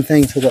that same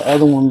thing to the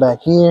other one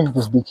back here.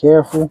 Just be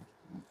careful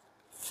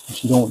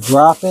that you don't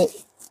drop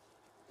it.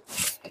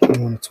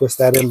 You want to twist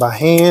that in by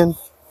hand.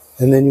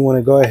 And then you want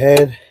to go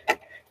ahead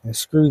and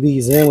screw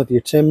these in with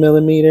your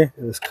 10mm.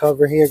 This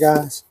cover here,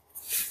 guys.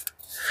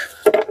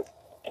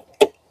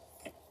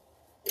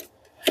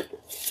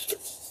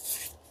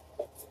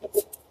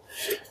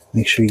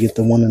 Make sure you get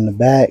the one in the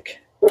back.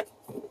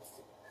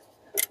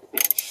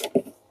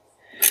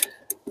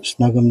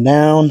 Snug them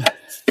down.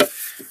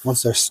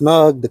 Once they're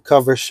snug, the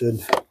cover should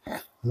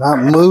not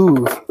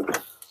move.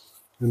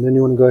 And then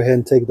you want to go ahead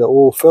and take the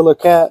oil filler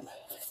cap,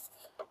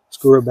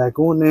 screw it back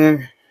on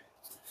there,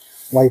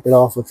 wipe it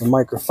off with the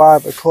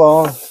microfiber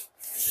cloth,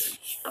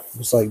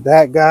 just like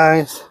that,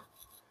 guys.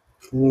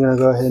 And you're going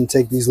to go ahead and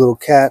take these little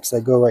caps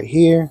that go right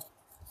here,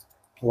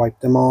 wipe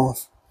them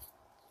off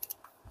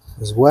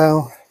as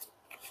well.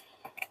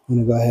 I'm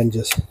going to go ahead and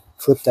just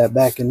clip that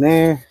back in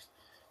there.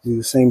 Do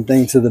the same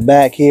thing to the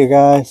back here,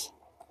 guys.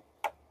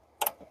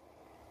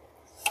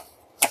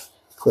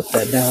 Clip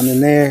that down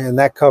in there, and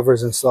that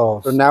cover's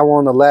installed. So now we're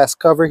on the last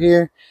cover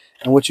here,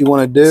 and what you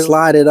want to do,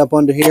 slide it up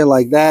under here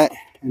like that,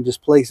 and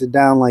just place it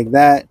down like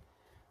that.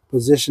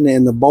 Position it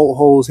in the bolt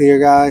holes here,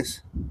 guys.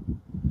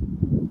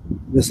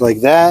 Just like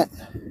that.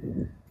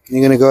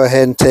 You're going to go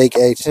ahead and take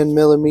a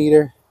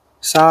 10mm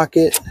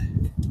socket,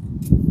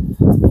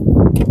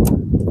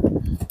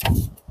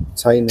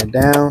 tighten it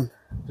down,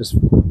 just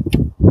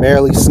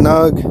barely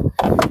snug,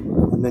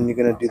 and then you're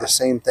going to do the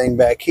same thing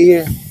back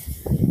here.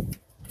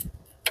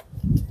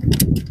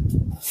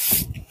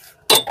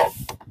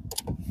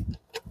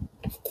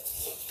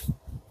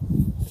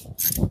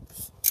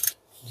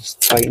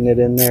 Just tighten it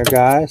in there,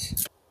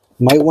 guys.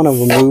 Might want to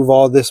remove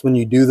all this when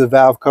you do the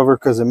valve cover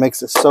because it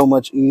makes it so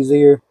much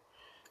easier.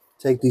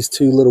 Take these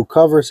two little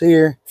covers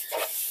here.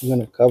 I'm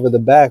going to cover the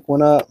back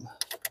one up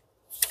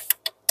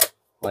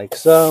like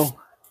so.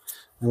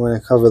 I'm going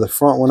to cover the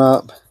front one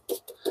up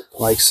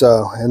like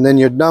so. And then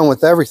you're done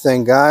with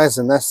everything, guys,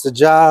 and that's the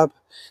job.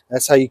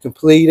 That's how you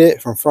complete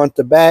it from front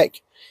to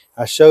back.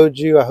 I showed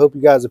you. I hope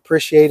you guys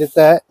appreciated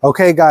that.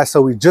 Okay, guys,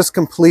 so we just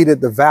completed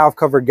the valve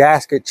cover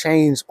gasket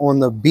change on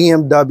the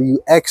BMW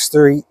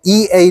X3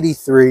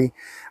 E83.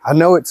 I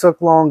know it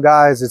took long,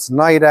 guys. It's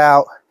night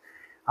out.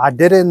 I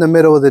did it in the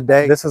middle of the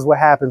day. This is what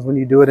happens when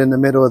you do it in the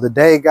middle of the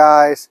day,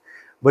 guys.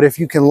 But if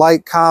you can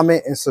like,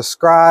 comment, and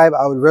subscribe,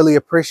 I would really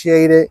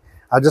appreciate it.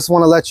 I just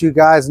want to let you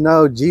guys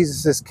know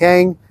Jesus is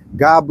King.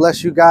 God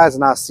bless you guys,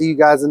 and I'll see you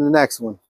guys in the next one.